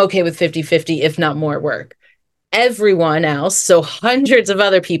 I'm okay with 50-50, if not more work. Everyone else, so hundreds of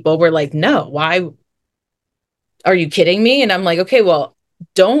other people were like, no, why? Are you kidding me? And I'm like, okay, well,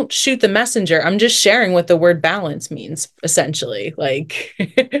 don't shoot the messenger. I'm just sharing what the word balance means, essentially. Like,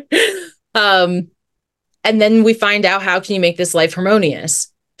 and then we find out, how can you make this life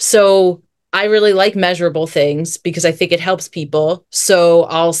harmonious? So I really like measurable things because I think it helps people. So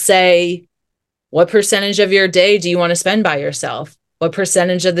I'll say, what percentage of your day do you want to spend by yourself? What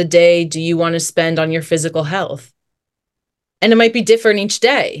percentage of the day do you want to spend on your physical health? And it might be different each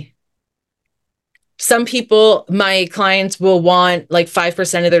day. Some people, my clients, will want like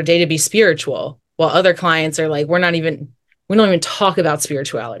 5% of their day to be spiritual, while other clients are like, we don't even talk about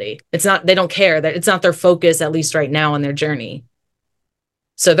spirituality. They don't care, that it's not their focus, at least right now on their journey.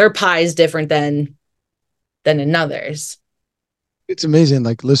 So their pie is different than another's. It's amazing,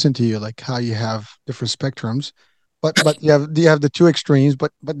 like listen to you, like how you have different spectrums, but you have the two extremes,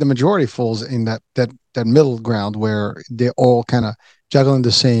 but the majority falls in that middle ground where they're all kind of juggling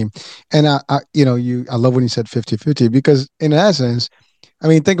the same. And I love when you said 50-50 because in essence, I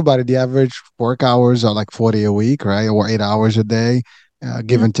mean, think about it. The average work hours are like 40 a week, right? Or 8 hours a day,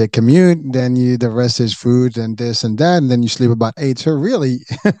 give and take commute. Then the rest is food and this and that. And then you sleep about 8. So really,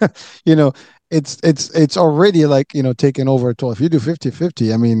 you know, it's already like, taking over a toll. If you do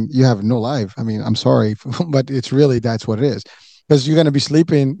 50-50, I mean, you have no life. I mean, I'm sorry, but it's really, that's what it is. Because you're going to be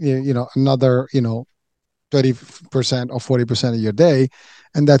sleeping, another, 30% or 40% of your day.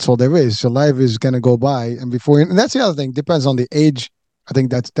 And that's all there is. So life is going to go by. And that's the other thing, depends on the age. I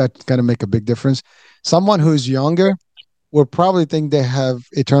think that's going to make a big difference. Someone who's younger will probably think they have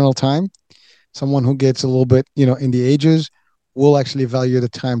eternal time. Someone who gets a little bit, in the ages will actually value the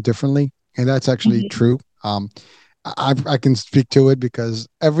time differently. And that's actually true. I can speak to it because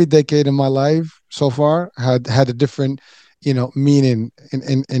every decade in my life so far had a different, meaning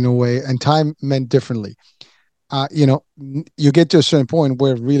in a way, and time meant differently. you get to a certain point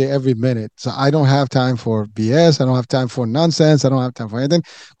where really every minute, so I don't have time for BS. I don't have time for nonsense. I don't have time for anything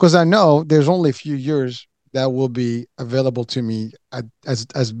because I know there's only a few years that will be available to me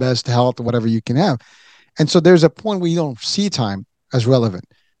as best health, whatever you can have. And so there's a point where you don't see time as relevant.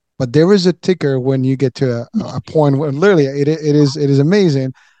 But there is a ticker when you get to a point where literally it is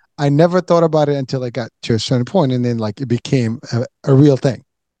amazing. I never thought about it until I got to a certain point, and then like it became a real thing.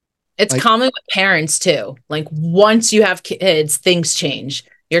 It's Like common with parents too. Like once you have kids, things change.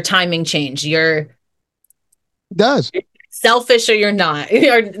 Your timing change. You're it does. selfish or you're not.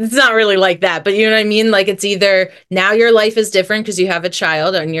 It's not really like that, but you know what I mean? Like it's either now your life is different because you have a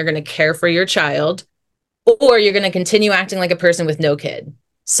child and you're going to care for your child, or you're going to continue acting like a person with no kid.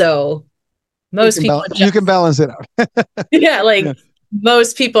 So most people You can balance it out. yeah, like Yeah.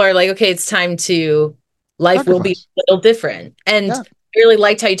 most people are like, okay, it's time to life will be Sacrifice. a little different. And Yeah. I really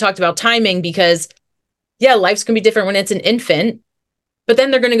liked how you talked about timing because yeah, life's gonna be different when it's an infant, but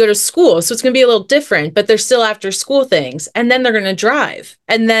then they're gonna go to school. So it's gonna be a little different, but they're still after school things. And then they're gonna drive.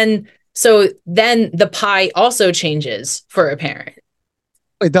 And then so then the pie also changes for a parent.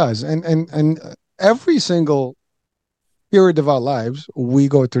 It does. And every single period of our lives, we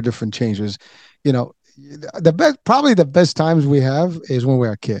go through different changes. You know, probably the best times we have is when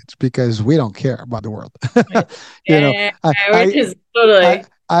we're kids because we don't care about the world. you know, Yeah, I, which I, is I,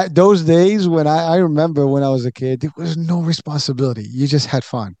 totally those days when I remember when I was a kid, there was no responsibility. You just had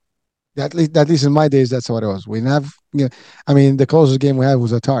fun. At least in my days, that's what it was. We didn't have, I mean, the closest game we had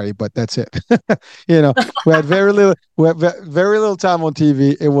was Atari, but that's it. We had very little, very little time on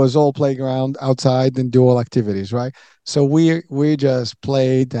TV. It was all playground outside and do all activities, right? So we just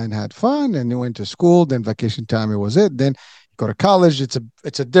played and had fun, and went to school. Then vacation time, it was it. Then go to college.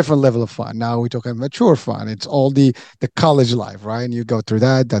 It's a different level of fun. Now we're talking mature fun. It's all the college life, right? And you go through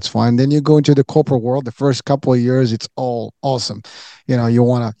that. That's fun. Then you go into the corporate world. The first couple of years, it's all awesome. You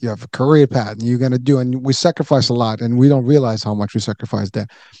have a career path and you're going to do, and we sacrifice a lot and we don't realize how much we sacrifice there.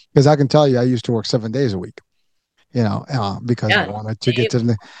 Because I can tell you, I used to work 7 days a week, because I yeah, wanted to get to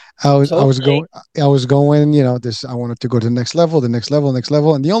the, I was totally. going, I wanted to go to the next level, the next level, next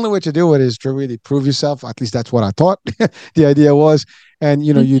level. And the only way to do it is to really prove yourself. At least that's what I thought the idea was. And,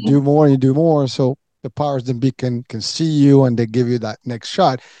 you Mhm. do more and you do more. So the powers that be can see you and they give you that next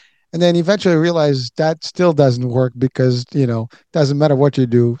shot. And then eventually realize that still doesn't work because, doesn't matter what you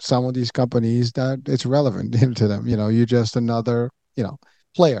do. Some of these companies that it's relevant to them, you're just another,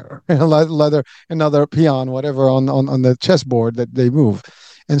 player, another peon, whatever on the chessboard that they move.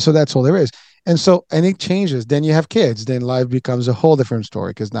 And so that's all there is. And so, and it changes. Then you have kids. Then life becomes a whole different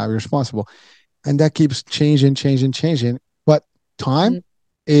story because now you're responsible. And that keeps changing, changing, changing. But time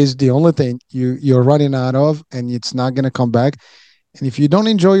is the only thing you're running out of, and it's not going to come back. And if you don't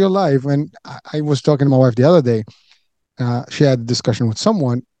enjoy your life, and I was talking to my wife the other day, she had a discussion with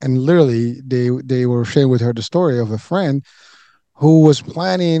someone, and literally they were sharing with her the story of a friend who was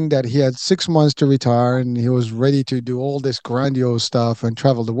planning that he had 6 months to retire and he was ready to do all this grandiose stuff and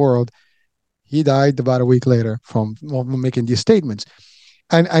travel the world. He died about a week later from making these statements.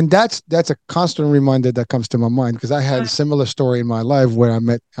 And that's a constant reminder that comes to my mind because I had a similar story in my life where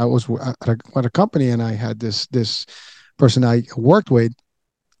I was at a company and I had this person I worked with.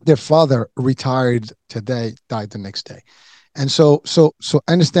 Their father retired today, died the next day. And so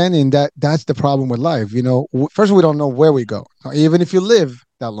understanding that that's the problem with life. First, we don't know where we go, even if you live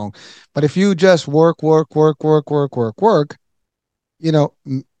that long. But if you just work, work, work, work, work, work, work,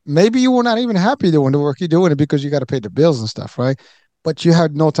 maybe you were not even happy doing the work you're doing it because you got to pay the bills and stuff, right? But you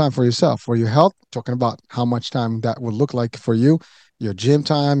had no time for yourself, for your health, talking about how much time that would look like for you, your gym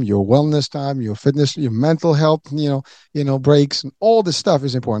time, your wellness time, your fitness, your mental health, breaks, and all this stuff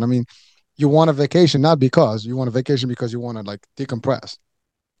is important. I mean, you want a vacation, not because you want a vacation because you want to like decompress.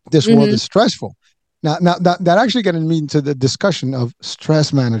 This world Mhm. is stressful. Now that actually getting me into the discussion of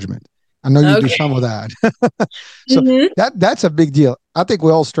stress management. I know you do some of Okay. that. So Mhm. that's a big deal. I think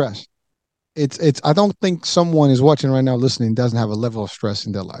we all stress. It's I don't think someone is watching right now listening doesn't have a level of stress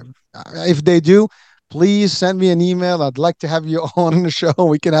in their life. If they do, please send me an email. I'd like to have you on the show.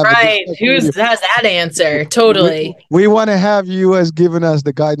 We can have a Right. discussion with you. Who's has that answer? we Totally. we want to have you as giving us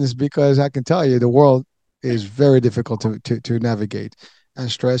the guidance because I can tell you the world is very difficult to navigate,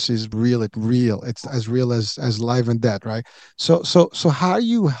 and stress is real. It's real. It's as real as life and death, right? So how do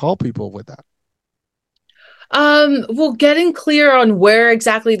you help people with that? Well, getting clear on where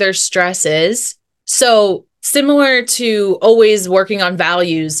exactly their stress is. So, similar to always working on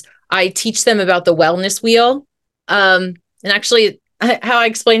values, I teach them about the wellness wheel. And actually, how I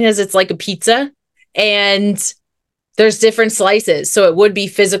explain it is it's like a pizza. And there's different slices. So it would be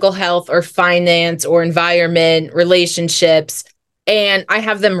physical health or finance or environment, relationships. And I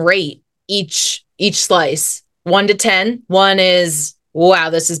have them rate each slice 1 to 10. 1 is, wow,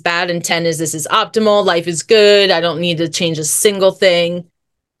 this is bad. And 10 is, this is optimal. Life is good. I don't need to change a single thing.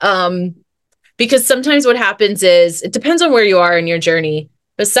 Because sometimes what happens is, it depends on where you are in your journey.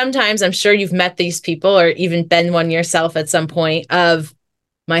 But sometimes I'm sure you've met these people or even been one yourself at some point of,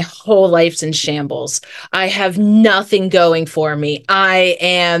 my whole life's in shambles. I have nothing going for me. I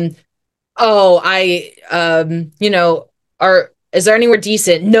am, is there anywhere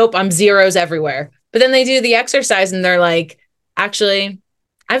decent? Nope, I'm zeros everywhere. But then they do the exercise and they're like, actually,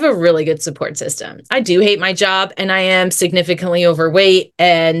 I have a really good support system. I do hate my job and I am significantly overweight.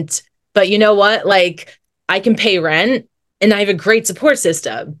 But you know what? Like, I can pay rent and I have a great support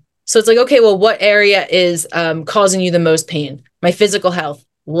system. So it's like, okay, well, what area is causing you the most pain? My physical health.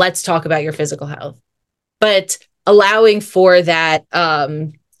 Let's talk about your physical health. But allowing for that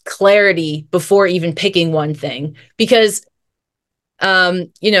clarity before even picking one thing, because,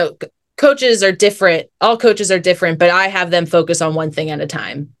 coaches are different. All coaches are different, but I have them focus on one thing at a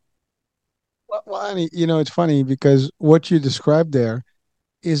time. Well, Annie, it's funny because what you described there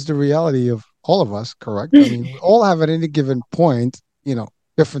is the reality of all of us, correct? I mean, we all have at any given point,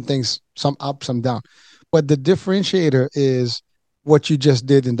 different things, some up, some down. But the differentiator is what you just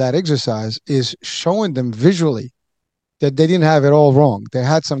did in that exercise is showing them visually that they didn't have it all wrong. They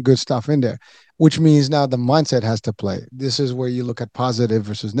had some good stuff in there, which means now the mindset has to play. This is where you look at positive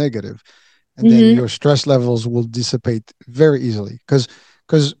versus negative, and then your stress levels will dissipate very easily. Because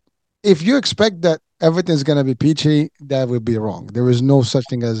if you expect that everything's going to be peachy, that would be wrong. There is no such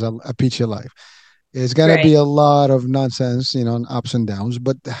thing as a peachy life. It's going to be a lot of nonsense, and ups and downs.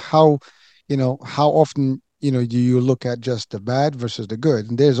 But how often do you look at just the bad versus the good?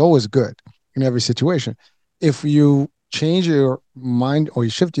 And there's always good in every situation. If you change your mind or you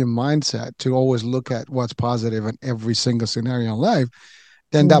shift your mindset to always look at what's positive in every single scenario in life,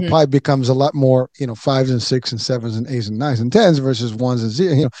 then that pie becomes a lot more, fives and six and sevens and eights and nines and tens versus ones and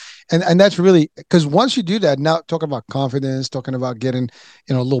zero, and that's really, because once you do that, now talking about confidence, talking about getting,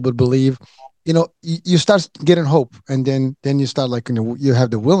 a little bit believe, you start getting hope, and then you start you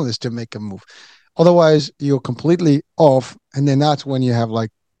have the willingness to make a move. Otherwise, you're completely off, and then that's when you have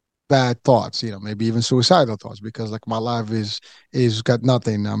bad thoughts, maybe even suicidal thoughts, because my life is got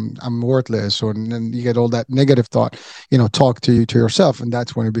nothing. I'm worthless, or and then you get all that negative thought, talk to yourself, and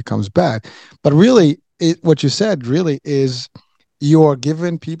that's when it becomes bad. But really, what you said really is you're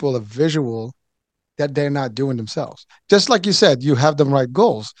giving people a visual that they're not doing themselves. Just like you said, you have them write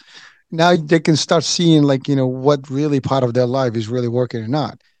goals. Now they can start seeing what really part of their life is really working or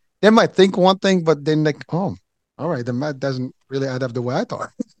not. They might think one thing, but then oh, all right, the math doesn't really add up the way I thought.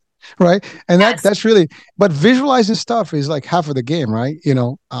 Right. And that's really, but visualizing stuff is half of the game, right?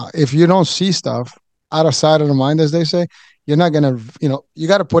 If you don't see stuff out of sight of the mind, as they say, you're not going to, you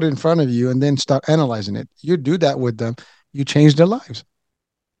got to put it in front of you and then start analyzing it. You do that with them, you change their lives.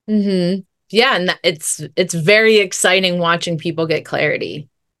 Yeah. And it's very exciting watching people get clarity.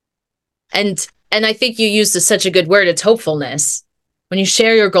 And I think you used such a good word. It's hopefulness. When you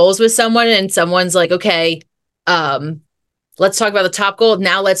share your goals with someone and someone's like, okay, let's talk about the top goal.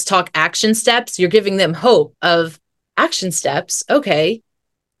 Now let's talk action steps. You're giving them hope of action steps. Okay.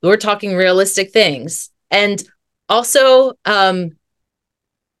 We're talking realistic things. And also,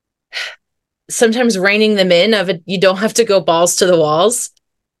 sometimes reining them in of it. You don't have to go balls to the walls.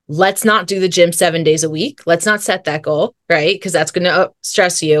 Let's not do the gym 7 days a week. Let's not set that goal, right? Because that's going to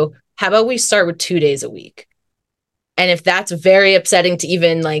stress you. How about we start with 2 days a week? And if that's very upsetting to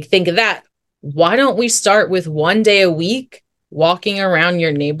even think of that, why don't we start with 1 day a week walking around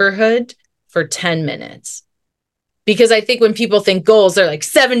your neighborhood for 10 minutes? Because I think when people think goals, they're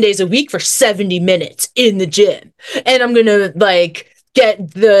 7 days a week for 70 minutes in the gym. And I'm going to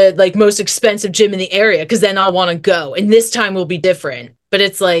get the most expensive gym in the area because then I'll want to go. And this time will be different. But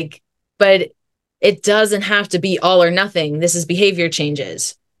it's but it doesn't have to be all or nothing. This is behavior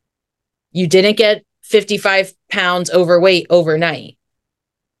changes. You didn't get 55 pounds overweight overnight.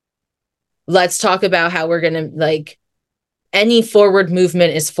 Let's talk about how we're going to any forward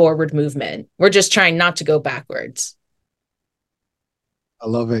movement is forward movement. We're just trying not to go backwards. I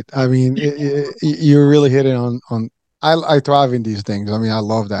love it. I mean, you're really hitting on, I thrive in these things. I mean, I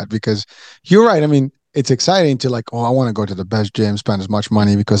love that because you're right. I mean, it's exciting to I want to go to the best gym, spend as much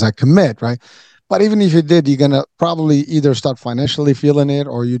money because I commit, right? But even if you did, you're going to probably either start financially feeling it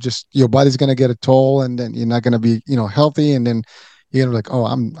or your body's going to get a toll and then you're not going to be, healthy. And then you're going to be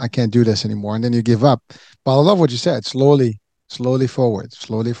oh, I can't do this anymore. And then you give up. But I love what you said. Slowly slowly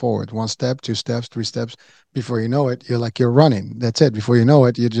forward. One step, two steps, three steps. Before you know it, you're running. That's it. Before you know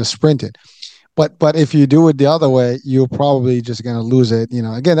it, you're just sprinting. But if you do it the other way, you're probably just gonna lose it.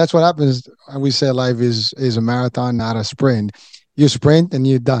 Again, that's what happens. We say life is a marathon, not a sprint. You sprint and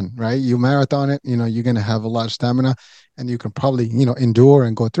you're done, right? You marathon it, you're gonna have a lot of stamina, and you can probably endure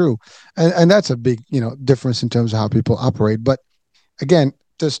and go through. And that's a big difference in terms of how people operate. But again,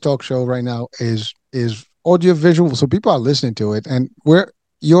 this talk show right now is audio visual, so people are listening to it, and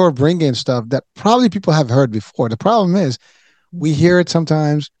you're bringing stuff that probably people have heard before. The problem is we hear it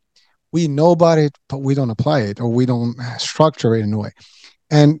sometimes, we know about it, but we don't apply it, or we don't structure it in a way.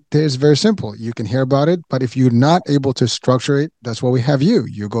 And it's very simple. You can hear about it, but if you're not able to structure it, that's why we have you.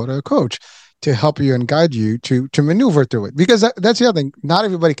 You go to a coach to help you and guide you to maneuver through it. Because that's the other thing. Not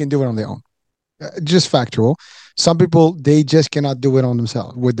everybody can do it on their own. Just factual. Some people, they just cannot do it on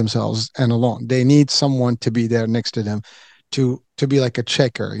themselves, with themselves and alone. They need someone to be there next to them to be like a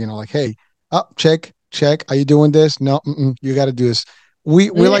checker, like, hey, up, check. Are you doing this? No, you got to do this.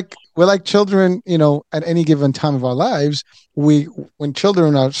 We're like children, at any given time of our lives. When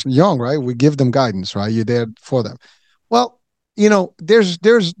children are young, right, we give them guidance, right? You're there for them. Well,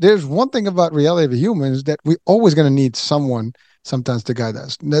 there's one thing about reality of humans, that we always going to need someone sometimes to guide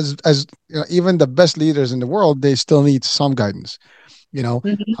us. As even the best leaders in the world, they still need some guidance.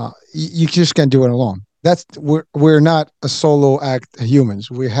 Mhm. You just can't do it alone. We're not a solo act humans.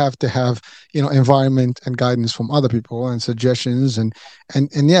 We have to have environment and guidance from other people and suggestions, and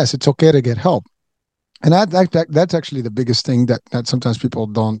yes, it's okay to get help. And that's actually the biggest thing that sometimes people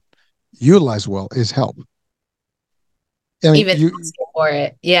don't utilize well, is help. I mean, Even asking for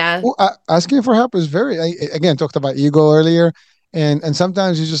it. Yeah. well, asking for help is again, talked about ego earlier, and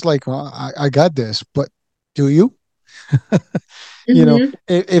sometimes you're just like, well, I got this, but do you? Hmm.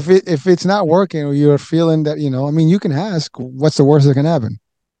 If it's not working, or you're feeling that, I mean, you can ask, what's the worst that can happen?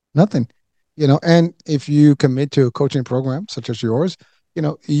 Nothing. And if you commit to a coaching program such as yours,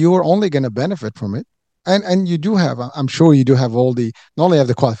 you're only going to benefit from it. And you do have, I'm sure you do have not only have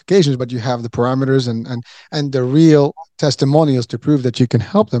the qualifications, but you have the parameters and the real testimonials to prove that you can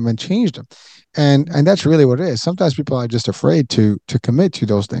help them and change them. And that's really what it is. Sometimes people are just afraid to commit to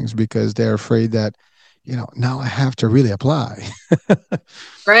those things, because they're afraid that, now I have to really apply.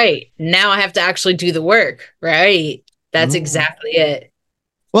 Right. Now I have to actually do the work. Right. That's Mm. exactly it.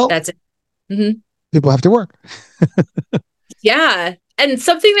 Well, That's it. Hmm. people have to work. Yeah. And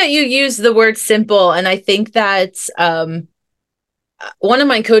something that you use the word simple. And I think that one of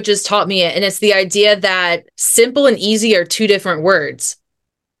my coaches taught me it. And it's the idea that simple and easy are two different words.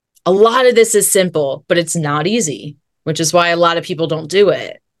 A lot of this is simple, but it's not easy, which is why a lot of people don't do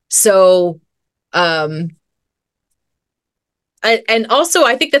it. So, um, and also,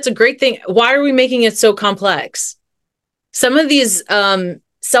 I think that's a great thing. Why are we making it so complex? Some of these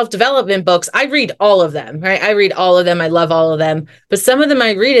self-development books, I read all of them, right? I read all of them. I love all of them. But some of them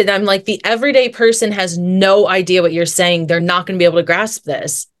I read it, I'm like, the everyday person has no idea what you're saying. They're not going to be able to grasp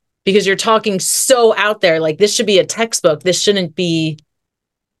this, because you're talking so out there. Like, this should be a textbook. This shouldn't be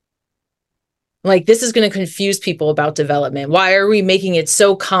like, this is going to confuse people about development. Why are we making it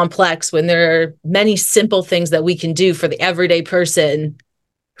so complex when there are many simple things that we can do for the everyday person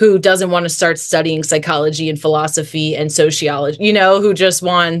who doesn't want to start studying psychology and philosophy and sociology, who just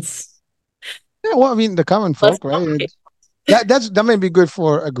wants Yeah, well, I mean, the common less folk, right? knowledge. That may be good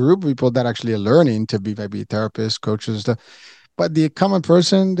for a group of people that actually are learning to be maybe therapists, coaches, stuff. But the common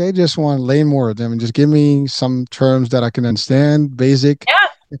person, they just want to lay more of them and just give me some terms that I can understand, basic.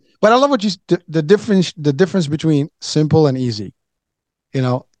 Yeah. But I love what the difference between simple and easy.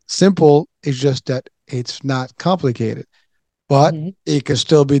 Simple is just that it's not complicated, but Mhm. it can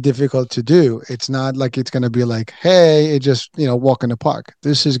still be difficult to do. It's not like it's going to be like, hey, it just, walk in the park.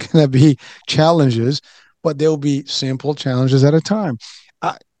 This is going to be challenges, but there'll be simple challenges at a time.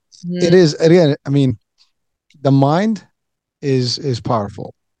 Uh, it Mhm. is, again, I mean, the mind is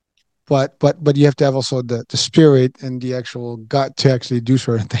powerful, but you have to have also the spirit and the actual gut to actually do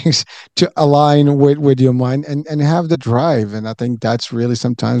certain things to align with your mind and have the drive. And I think that's really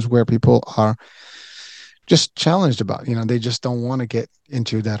sometimes where people are just challenged about. They just don't want to get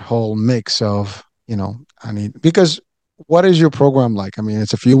into that whole mix of, I need, because what is your program like? I mean,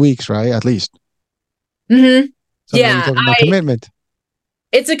 it's a few weeks, right? At least. Mhm. So now you're Yeah, talking about commitment.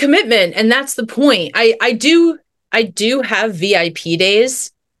 it's a commitment, and that's the point. I do have VIP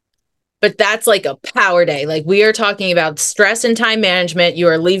days, but that's like a power day. Like, we are talking about stress and time management. You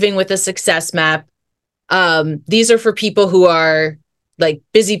are leaving with a success map. These are for people who are like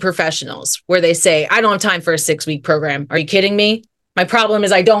busy professionals, where they say, I don't have time for a 6-week program. Are you kidding me? My problem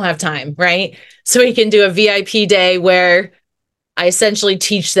is I don't have time, right? So we can do a VIP day where I essentially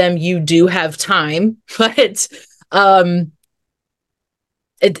teach them you do have time, but um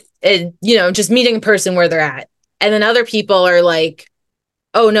just meeting a person where they're at. And then other people are like,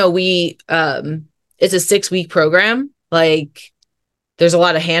 oh no, we it's a 6-week program. Like there's a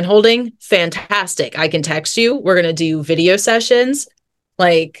lot of hand holding. Fantastic. I can text you. We're gonna do video sessions.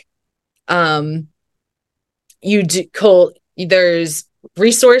 Like um you do Cole, there's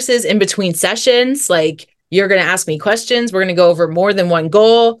resources in between sessions. Like you're gonna ask me questions. We're gonna go over more than one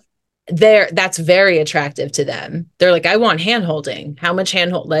goal. That's very attractive to them. They're like, I want hand holding. How much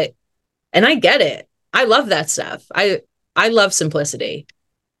hand hold? Like, and I get it. I love that stuff. I love simplicity.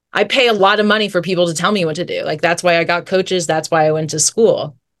 I pay a lot of money for people to tell me what to do. Like that's why I got coaches. That's why I went to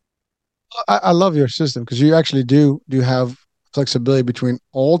school. I love your system because you actually do have flexibility between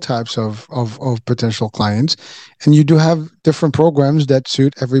all types of potential clients, and you do have different programs that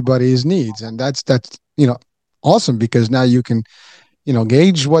suit everybody's needs, and that's awesome because now you can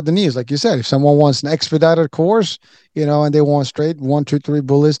gauge what the need is. Like you said, if someone wants an expedited course, and they want straight 1, 2, 3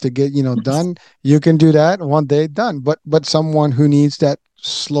 bullets to get, done, you can do that one day done. But someone who needs that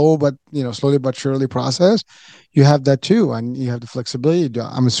slow, but, slowly but surely process, you have that too. And you have the flexibility.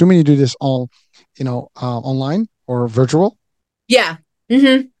 I'm assuming you do this all, online or virtual. Yeah.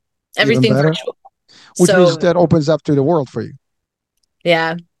 Even Everything better, virtual. which means So that opens up to the world for you.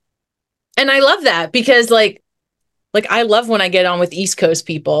 yeah. And I love that because like I love when I get on with East Coast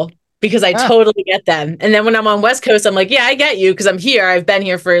people because I totally get them. And then when I'm on West Coast, I'm like, yeah, I get you because I'm here. I've been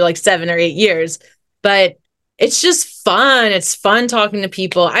here for like 7 or 8 years. But it's just fun. It's fun talking to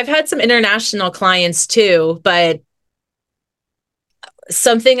people. I've had some international clients too, but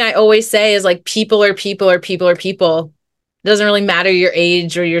something I always say is like people are people are people are people. It doesn't really matter your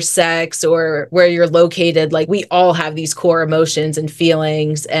age or your sex or where you're located. Like we all have these core emotions and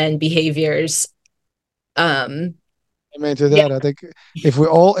feelings and behaviors. Amen to that. I think if we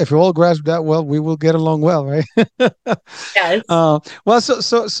all grasp that well, we will get along well, right? Yes. Well,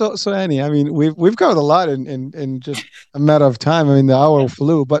 so Annie, I mean, we've covered a lot in just a matter of time. I mean, the hour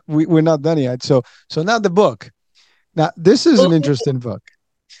flew, but we're not done yet. So now the book. Now this is an interesting book.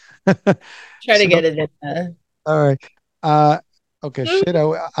 Try to So get it in there. all right, okay, shit.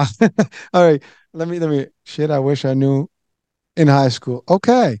 All right. Let me. Shit, I wish I knew in high school.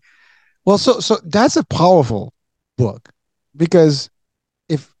 Okay. Well, so that's a powerful book because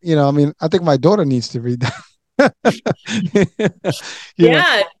if I mean, I think my daughter needs to read that. you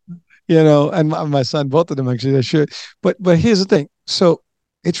know, Yeah. and my son, both of them actually, they should. But here's the thing. So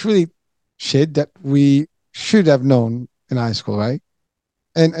it's really shit that we should have known in high school, right?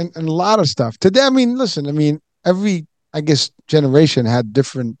 And a lot of stuff today. I mean, listen. I mean, every I guess generation had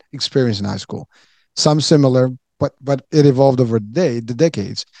different experience in high school. Some similar, but it evolved over the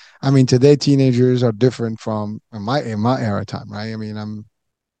decades. I mean, today teenagers are different from in my era time, right? I mean, I'm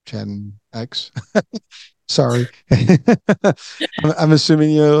Gen X. Sorry, I'm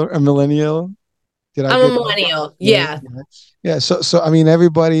assuming you're a millennial. Did I I'm a get that? millennial. Yeah, Yeah. yeah. So I mean,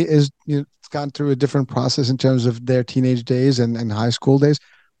 everybody is gone through a different process in terms of their teenage days and high school days.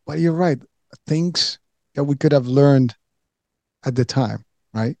 But you're right, things that we could have learned at the time,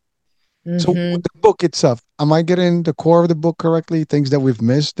 right? So Hmm. with the book itself, am I getting the core of the book correctly? Things that we've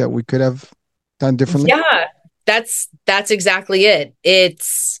missed that we could have done differently? Yeah. That's exactly it.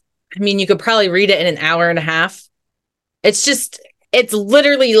 I mean, you could probably read it in an hour and a half. It's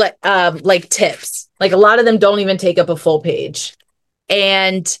literally like tips. Like a lot of them don't even take up a full page.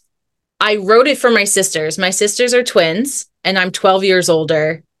 And I wrote it for my sisters. My sisters are twins, and I'm 12 years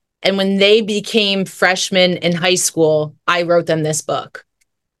older. And when they became freshmen in high school, I wrote them this book.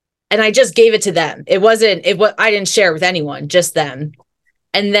 And I just gave it to them. I didn't share it with anyone, just them.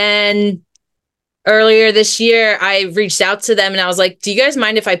 And then earlier this year, I reached out to them and I was like, do you guys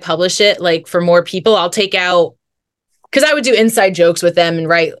mind if I publish it like for more people? I'll take out, because I would do inside jokes with them and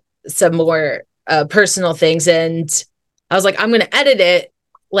write some more personal things. And I was like, I'm going to edit it.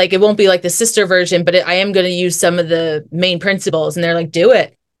 Like, it won't be like the sister version, but I am going to use some of the main principles. And they're like, do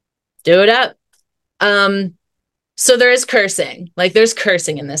it up. So there is cursing, like there's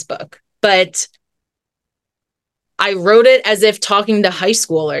cursing in this book, but I wrote it as if talking to high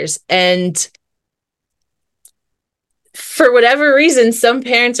schoolers. And for whatever reason, some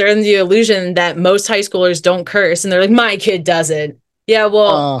parents are in the illusion that most high schoolers don't curse. And they're like, my kid doesn't. Yeah,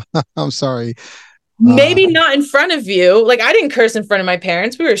 well, I'm sorry. maybe not in front of you. Like I didn't curse in front of my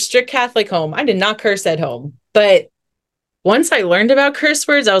parents. We were a strict Catholic home. I did not curse at home. But once I learned about curse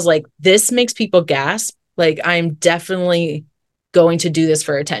words, I was like, this makes people gasp. Like I'm definitely going to do this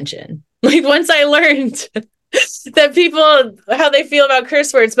for attention. Like once I learned that people, how they feel about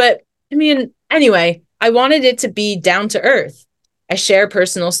curse words. But I mean, anyway, I wanted it to be down to earth. I share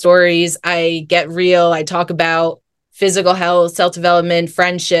personal stories. I get real. I talk about physical health, self-development,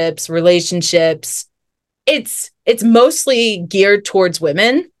 friendships, relationships. It's mostly geared towards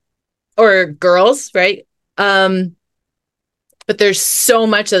women or girls, right? But there's so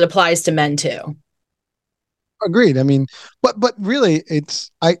much that applies to men too. Agreed. I mean, but really,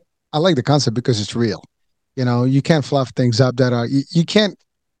 I like the concept because it's real. You can't fluff things up that are you can't.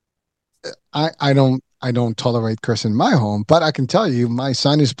 I don't tolerate cursing in my home, but I can tell you, my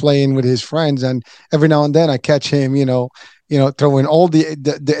son is playing with his friends, and every now and then I catch him, throwing all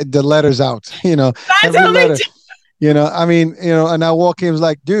the letters out, That's every how they letter, I mean, and I walk in,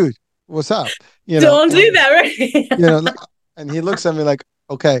 like, dude, what's up, don't do and that, right? and he looks at me like,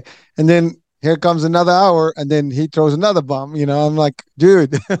 okay, and then here comes another hour, and then he throws another bomb, I'm like,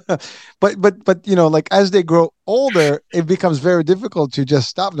 dude, but like as they grow older, it becomes very difficult to just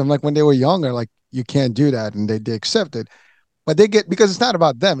stop them. Like when they were younger, like you can't do that, and they accept it, but they get, because it's not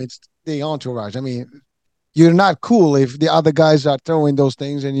about them, it's the entourage. I mean, you're not cool if the other guys are throwing those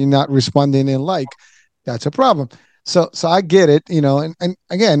things and you're not responding in, like, that's a problem. So I get it, and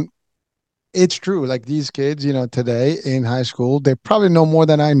again, it's true. Like these kids, today in high school, they probably know more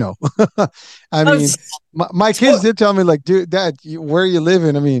than I know. I Oh, mean, my kids did tell me, like, dude, Dad, where you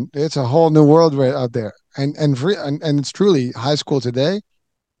living? I mean, it's a whole new world right out there, and it's truly high school today.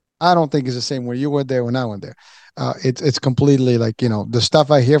 I don't think it's the same where you were there when I went there. It's completely like, the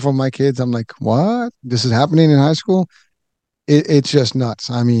stuff I hear from my kids. I'm like, what? This is happening in high school? It's just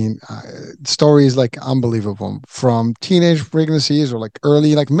nuts. I mean, stories like unbelievable from teenage pregnancies or like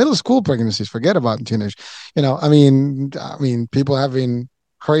early, like middle school pregnancies. Forget about teenage. I mean, people having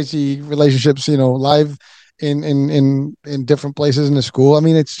crazy relationships. Live in different places in the school. I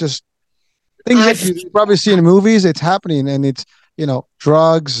mean, it's just things that I've you probably see in movies. It's happening, and it's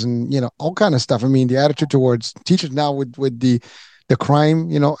drugs and all kind of stuff. I mean, the attitude towards teachers now with the crime,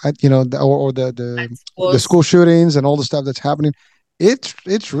 or the schools. school shootings and all the stuff that's happening.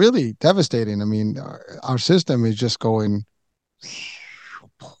 It's really devastating. I mean, our system is just going.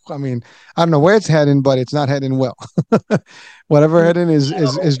 I mean, I don't know where it's heading, but it's not heading well. Whatever heading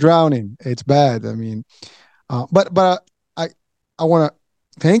is drowning. It's bad. I mean, but I want to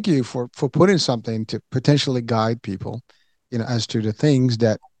thank you for putting something to potentially guide people, as to the things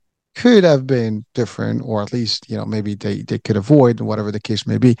that could have been different, or at least maybe they could avoid, whatever the case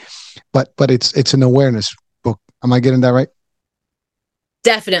may be. But it's an awareness book. Am I getting that right?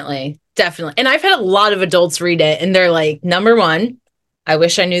 Definitely. Definitely. And I've had a lot of adults read it and they're like, number one, I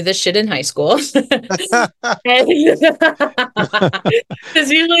wish I knew this shit in high school. It's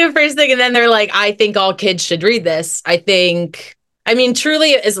usually the first thing. And then they're like, I think all kids should read this. I mean,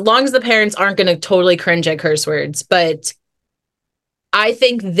 truly, as long as the parents aren't going to totally cringe at curse words, but I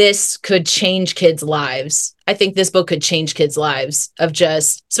think this could change kids' lives. I think this book could change kids' lives of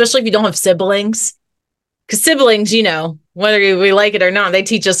just, especially if you don't have siblings. Because siblings, whether we like it or not, they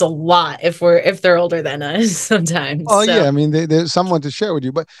teach us a lot if they're older than us sometimes. Oh So. yeah, I mean, there's someone to share with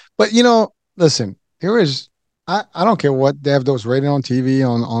you, but listen, here is, I don't care what they have those rated on TV,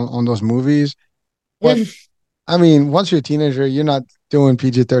 on those movies, but I mean, once you're a teenager, you're not doing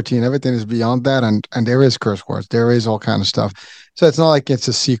PG-13. Everything is beyond that, and there is curse words, there is all kind of stuff. So it's not like it's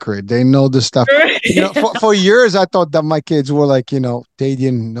a secret. They know this stuff. For years, I thought that my kids were like, they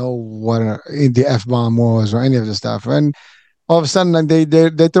didn't know what the F-bomb was or any of the stuff, and all of a sudden, like,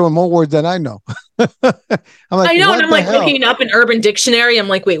 they throw in more words than I know. I'm like, I know, and what I'm the like hell? looking up an Urban Dictionary. I'm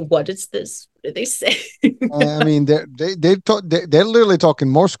like, wait, what is this? What did they say? I mean, they're literally talking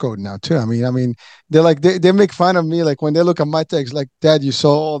Morse code now too. I mean, they're like, they make fun of me, like when they look at my text, like, Dad, you so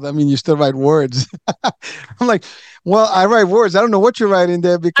old. I mean, you still write words. I'm like, well, I write words. I don't know what you're writing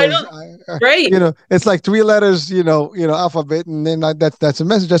there, I because don't. Right. it's like three letters, alphabet, and then that's a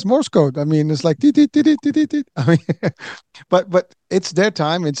message. That's Morse code. I mean, it's like I mean, but it's their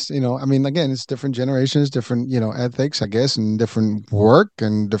time. It's I mean, again, it's different generations, different ethics, I guess, and different work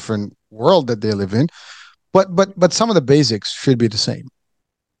and different world that they live in. But some of the basics should be the same.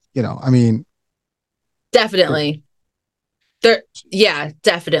 I mean, Definitely. Yeah,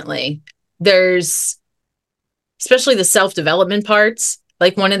 definitely. There's especially the self-development parts.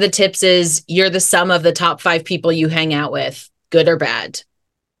 Like one of the tips is you're the sum of the top 5 people you hang out with, good or bad.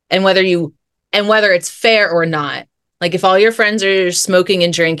 And whether it's fair or not. Like if all your friends are smoking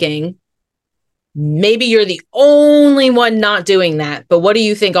and drinking, maybe you're the only one not doing that. But what do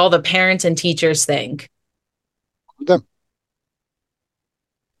you think all the parents and teachers think? them.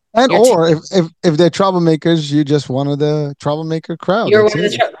 And or if they're troublemakers, you're just one of the troublemaker crowd. You're That's one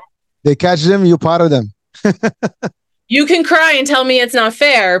of it. the They catch them, you're part of them. You can cry and tell me it's not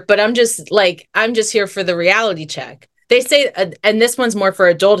fair, but I'm just here for the reality check. they say, and this one's more for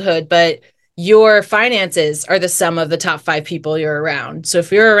adulthood, but your finances are the sum of the top 5 people you're around. So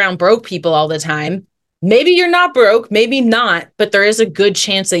if you're around broke people all the time, maybe you're not broke, maybe not, but there is a good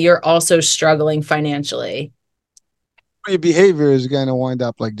chance that you're also struggling financially. Your behavior is going to wind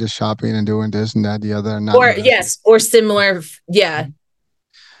up like just shopping and doing this and that, the other, and not Or investing. yes, or similar. Yeah.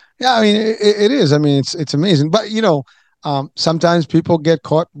 Yeah, I mean, it is. I mean, it's amazing. But sometimes people get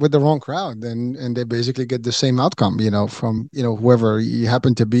caught with the wrong crowd, and they basically get the same outcome. From whoever you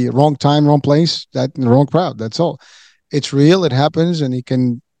happen to be, wrong time, wrong place, that wrong crowd. That's all. It's real. It happens, and it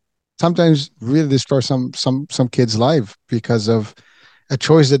can sometimes really destroy some kid's life because of a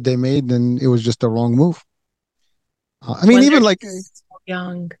choice that they made, and it was just the wrong move. I mean, When even they're like so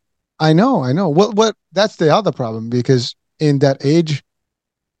young. I know. What that's the other problem because in that age,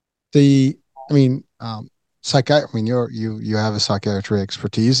 I mean, I mean, you have a psychiatry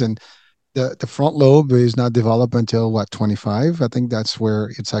expertise, and the front lobe is not developed until what 25. I think that's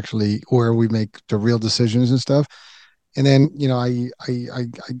where it's actually where we make the real decisions and stuff. And then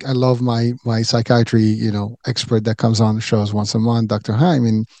I love my psychiatry expert that comes on the shows once a month, Dr. Heim,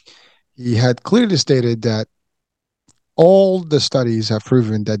 and he had clearly stated that all the studies have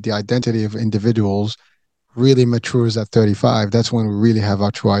proven that the identity of individuals really matures at 35. That's when we really have our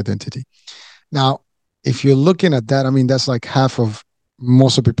true identity. Now, if you're looking at that, I mean, that's like half of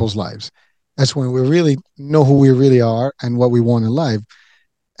most of people's lives. That's when we really know who we really are and what we want in life.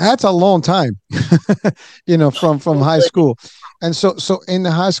 That's a long time, from high school. And so in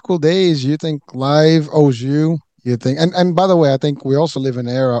the high school days, you think life owes you. You think, and by the way, I think we also live in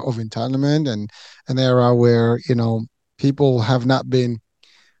an era of entitlement and an era where people have not been,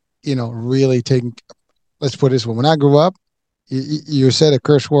 really taking. Let's put it this way: when I grew up, you said a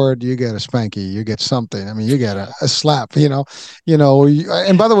curse word, you get a spanky, you get something. I mean, you get a slap.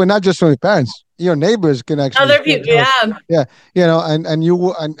 And by the way, not just from your parents, your neighbors can actually. Other people, yeah. Yeah, and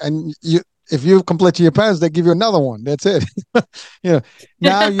you. If you complain to your parents, they give you another one. That's it.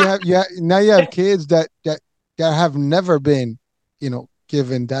 Now you have kids that have never been,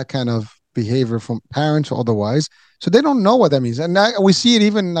 given that kind of behavior from parents or otherwise, so they don't know what that means. And now we see it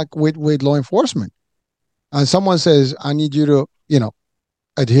even like with law enforcement. And someone says, "I need you to,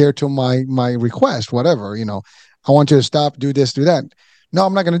 adhere to my request, whatever. I want you to stop, do this, do that." No,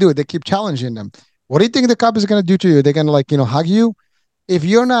 I'm not going to do it. They keep challenging them. What do you think the cop is going to do to you? They're going to hug you. If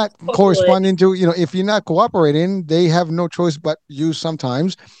you're not corresponding to, if you're not cooperating, they have no choice but use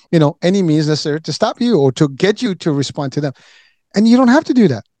sometimes, any means necessary to stop you or to get you to respond to them. And you don't have to do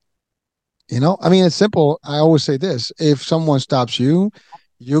that. I mean, it's simple. I always say this: if someone stops you,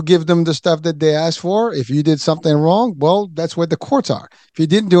 you give them the stuff that they asked for. If you did something wrong, well, that's where the courts are. If you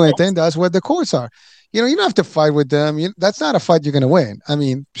didn't do anything, that's where the courts are. You don't have to fight with them. That's not a fight you're going to win. I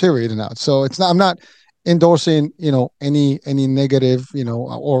mean, period and out. So it's not. I'm not endorsing, any negative,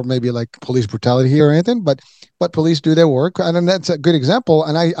 or maybe like police brutality here or anything. But police do their work, and then that's a good example.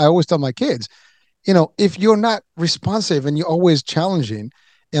 And I always tell my kids, if you're not responsive and you're always challenging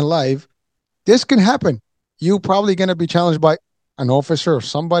in life, this can happen. You're probably going to be challenged by an officer or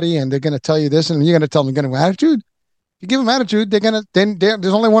somebody, and they're going to tell you this, and you're going to tell them, "You're going to have attitude." If you give them attitude,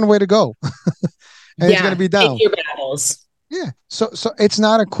 there's only one way to go, and it's going to be down. Pick your battles. Yeah. So it's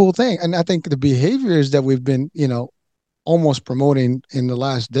not a cool thing. And I think the behaviors that we've been, almost promoting in the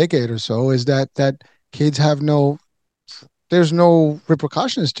last decade or so is that kids there's no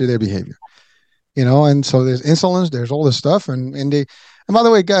repercussions to their behavior, and so there's insolence, there's all this stuff. And by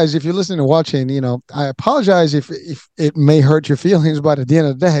the way, guys, if you're listening and watching, I apologize if it may hurt your feelings, but at the end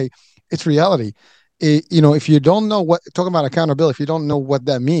of the day, it's reality. If you don't know talking about accountability, if you don't know what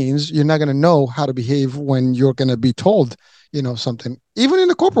that means, you're not going to know how to behave when you're going to be told, something. Even in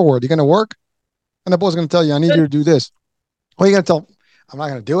the corporate world, you're going to work, and the boss is going to tell you, "I need you to do this." Well, you're going to tell, "I'm not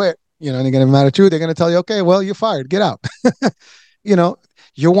going to do it." And they're going to be mad at you. They're going to tell you, "Okay, well, you're fired. Get out."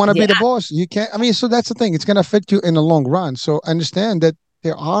 You want to be the boss. You can't. I mean, so that's the thing. It's going to affect you in the long run. So understand that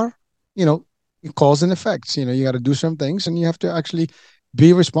there are, cause and effects. You got to do some things, and you have to actually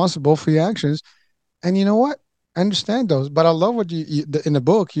be responsible for your actions. And you know what? I understand those. But I love what in the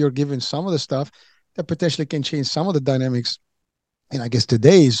book, you're giving some of the stuff that potentially can change some of the dynamics. And I guess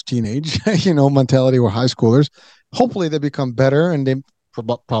today's teenage, mentality or high schoolers, hopefully they become better and they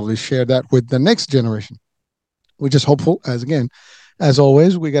probably share that with the next generation. We're just hopeful, as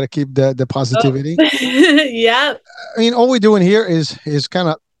always, we got to keep the positivity. Yeah. I mean, all we're doing here is kind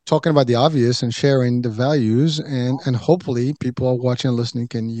of talking about the obvious and sharing the values, and hopefully people watching and listening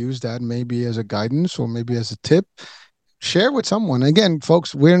can use that maybe as a guidance or maybe as a tip. Share with someone. Again,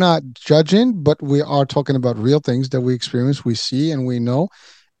 folks, we're not judging, but we are talking about real things that we experience, we see, and we know,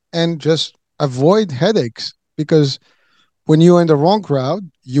 and just avoid headaches, because when you're in the wrong crowd,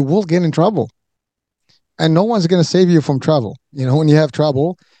 you will get in trouble. And no one's going to save you from trouble. When you have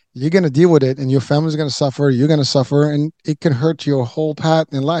trouble, you're going to deal with it and your family's going to suffer. You're going to suffer and it can hurt your whole path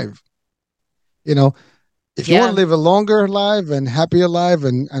in life. You know, if you want Yeah. to live a longer life and happier life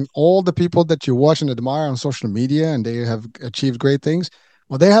and all the people that you watch and admire on social media and they have achieved great things,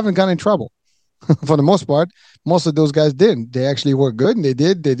 well, they haven't gotten in trouble. For the most part, most of those guys didn't. They actually were good and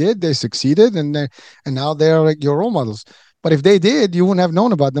they succeeded and now they're like your role models. But if they did, you wouldn't have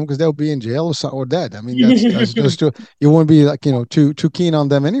known about them because they'll be in jail or dead. I mean, that's too, you wouldn't be like, too keen on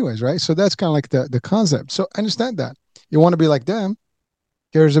them anyways, right? So that's kind of like the concept. So understand that. You want to be like them.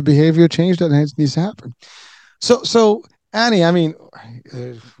 There's a behavior change that needs to happen. So Annie, I mean,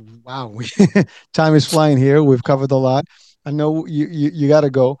 wow, time is flying here. We've covered a lot. I know you got to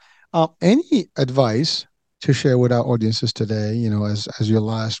go. Any advice to share with our audiences today? As your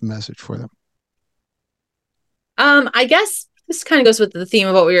last message for them. I guess this kind of goes with the theme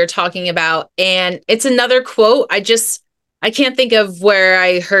of what we were talking about, and it's another quote. I can't think of where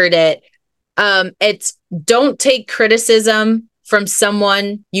I heard it. It's don't take criticism from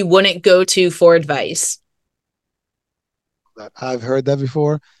someone you wouldn't go to for advice. I've heard that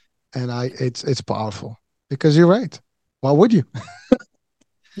before, and it's powerful because you're right. Why would you?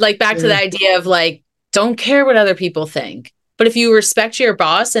 Like back to the idea of like, don't care what other people think. But if you respect your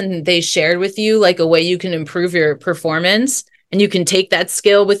boss and they shared with you like a way you can improve your performance and you can take that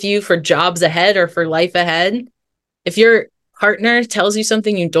skill with you for jobs ahead or for life ahead, if your partner tells you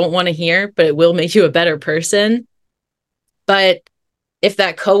something you don't want to hear, but it will make you a better person. But if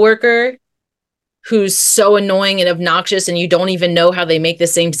that coworker who's so annoying and obnoxious and you don't even know how they make the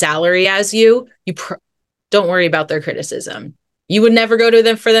same salary as you, don't worry about their criticism. You would never go to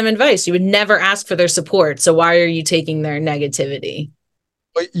them for them advice. You would never ask for their support. So why are you taking their negativity?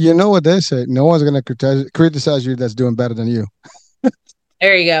 But you know what they say? No one's going to criticize you that's doing better than you.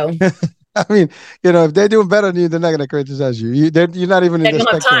 There you go. I mean, if they're doing better than you, they're not going to criticize you. You're not even in the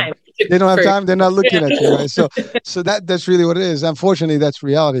spectrum. They don't have time. They're not looking at you, right? So that's really what it is. Unfortunately, that's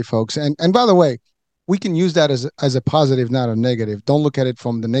reality, folks. And by the way, we can use that as a positive, not a negative. Don't look at it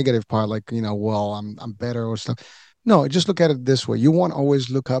from the negative part, like well, I'm better or stuff. No, just look at it this way. You want to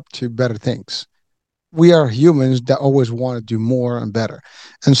always look up to better things. We are humans that always want to do more and better.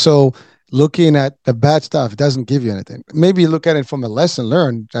 And so looking at the bad stuff doesn't give you anything. Maybe look at it from a lesson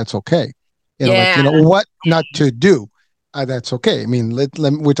learned. That's okay. What not to do. That's okay. I mean,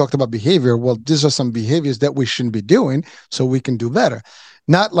 we talked about behavior. Well, these are some behaviors that we shouldn't be doing so we can do better.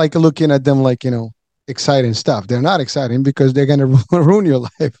 Not like looking at them like, exciting stuff. They're not exciting because they're going to ruin your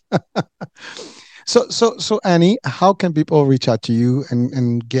life. So Annie, how can people reach out to you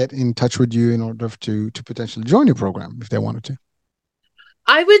and get in touch with you in order to potentially join your program if they wanted to?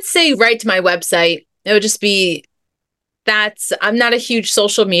 I would say write to my website. It would just be I'm not a huge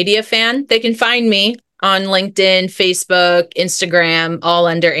social media fan. They can find me on LinkedIn, Facebook, Instagram, all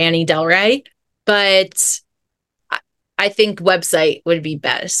under Annie Delre. But I think website would be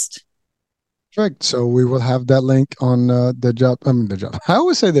best. Perfect. So we will have that link on the job. I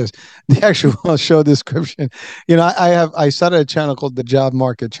always say this, the actual show description. I started a channel called the Job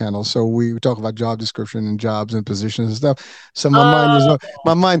Market Channel. So we talk about job description and jobs and positions and stuff. So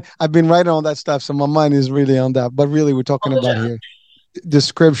my mind. I've been writing all that stuff. So my mind is really on that. But really, we're talking about here the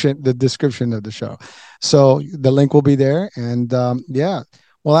description of the show. So the link will be there. And yeah.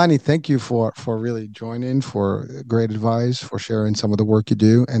 Well, Annie, thank you for really joining, for great advice, for sharing some of the work you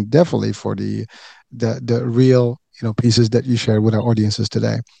do, and definitely for the real pieces that you shared with our audiences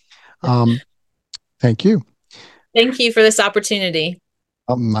today. Thank you. Thank you for this opportunity.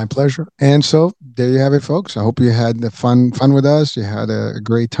 My pleasure. And so there you have it, folks. I hope you had the fun with us. You had a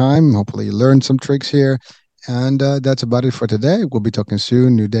great time. Hopefully you learned some tricks here. And that's about it for today. We'll be talking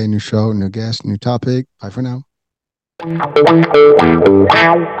soon. New day, new show, new guest, new topic. Bye for now.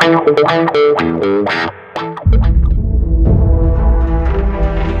 Wow.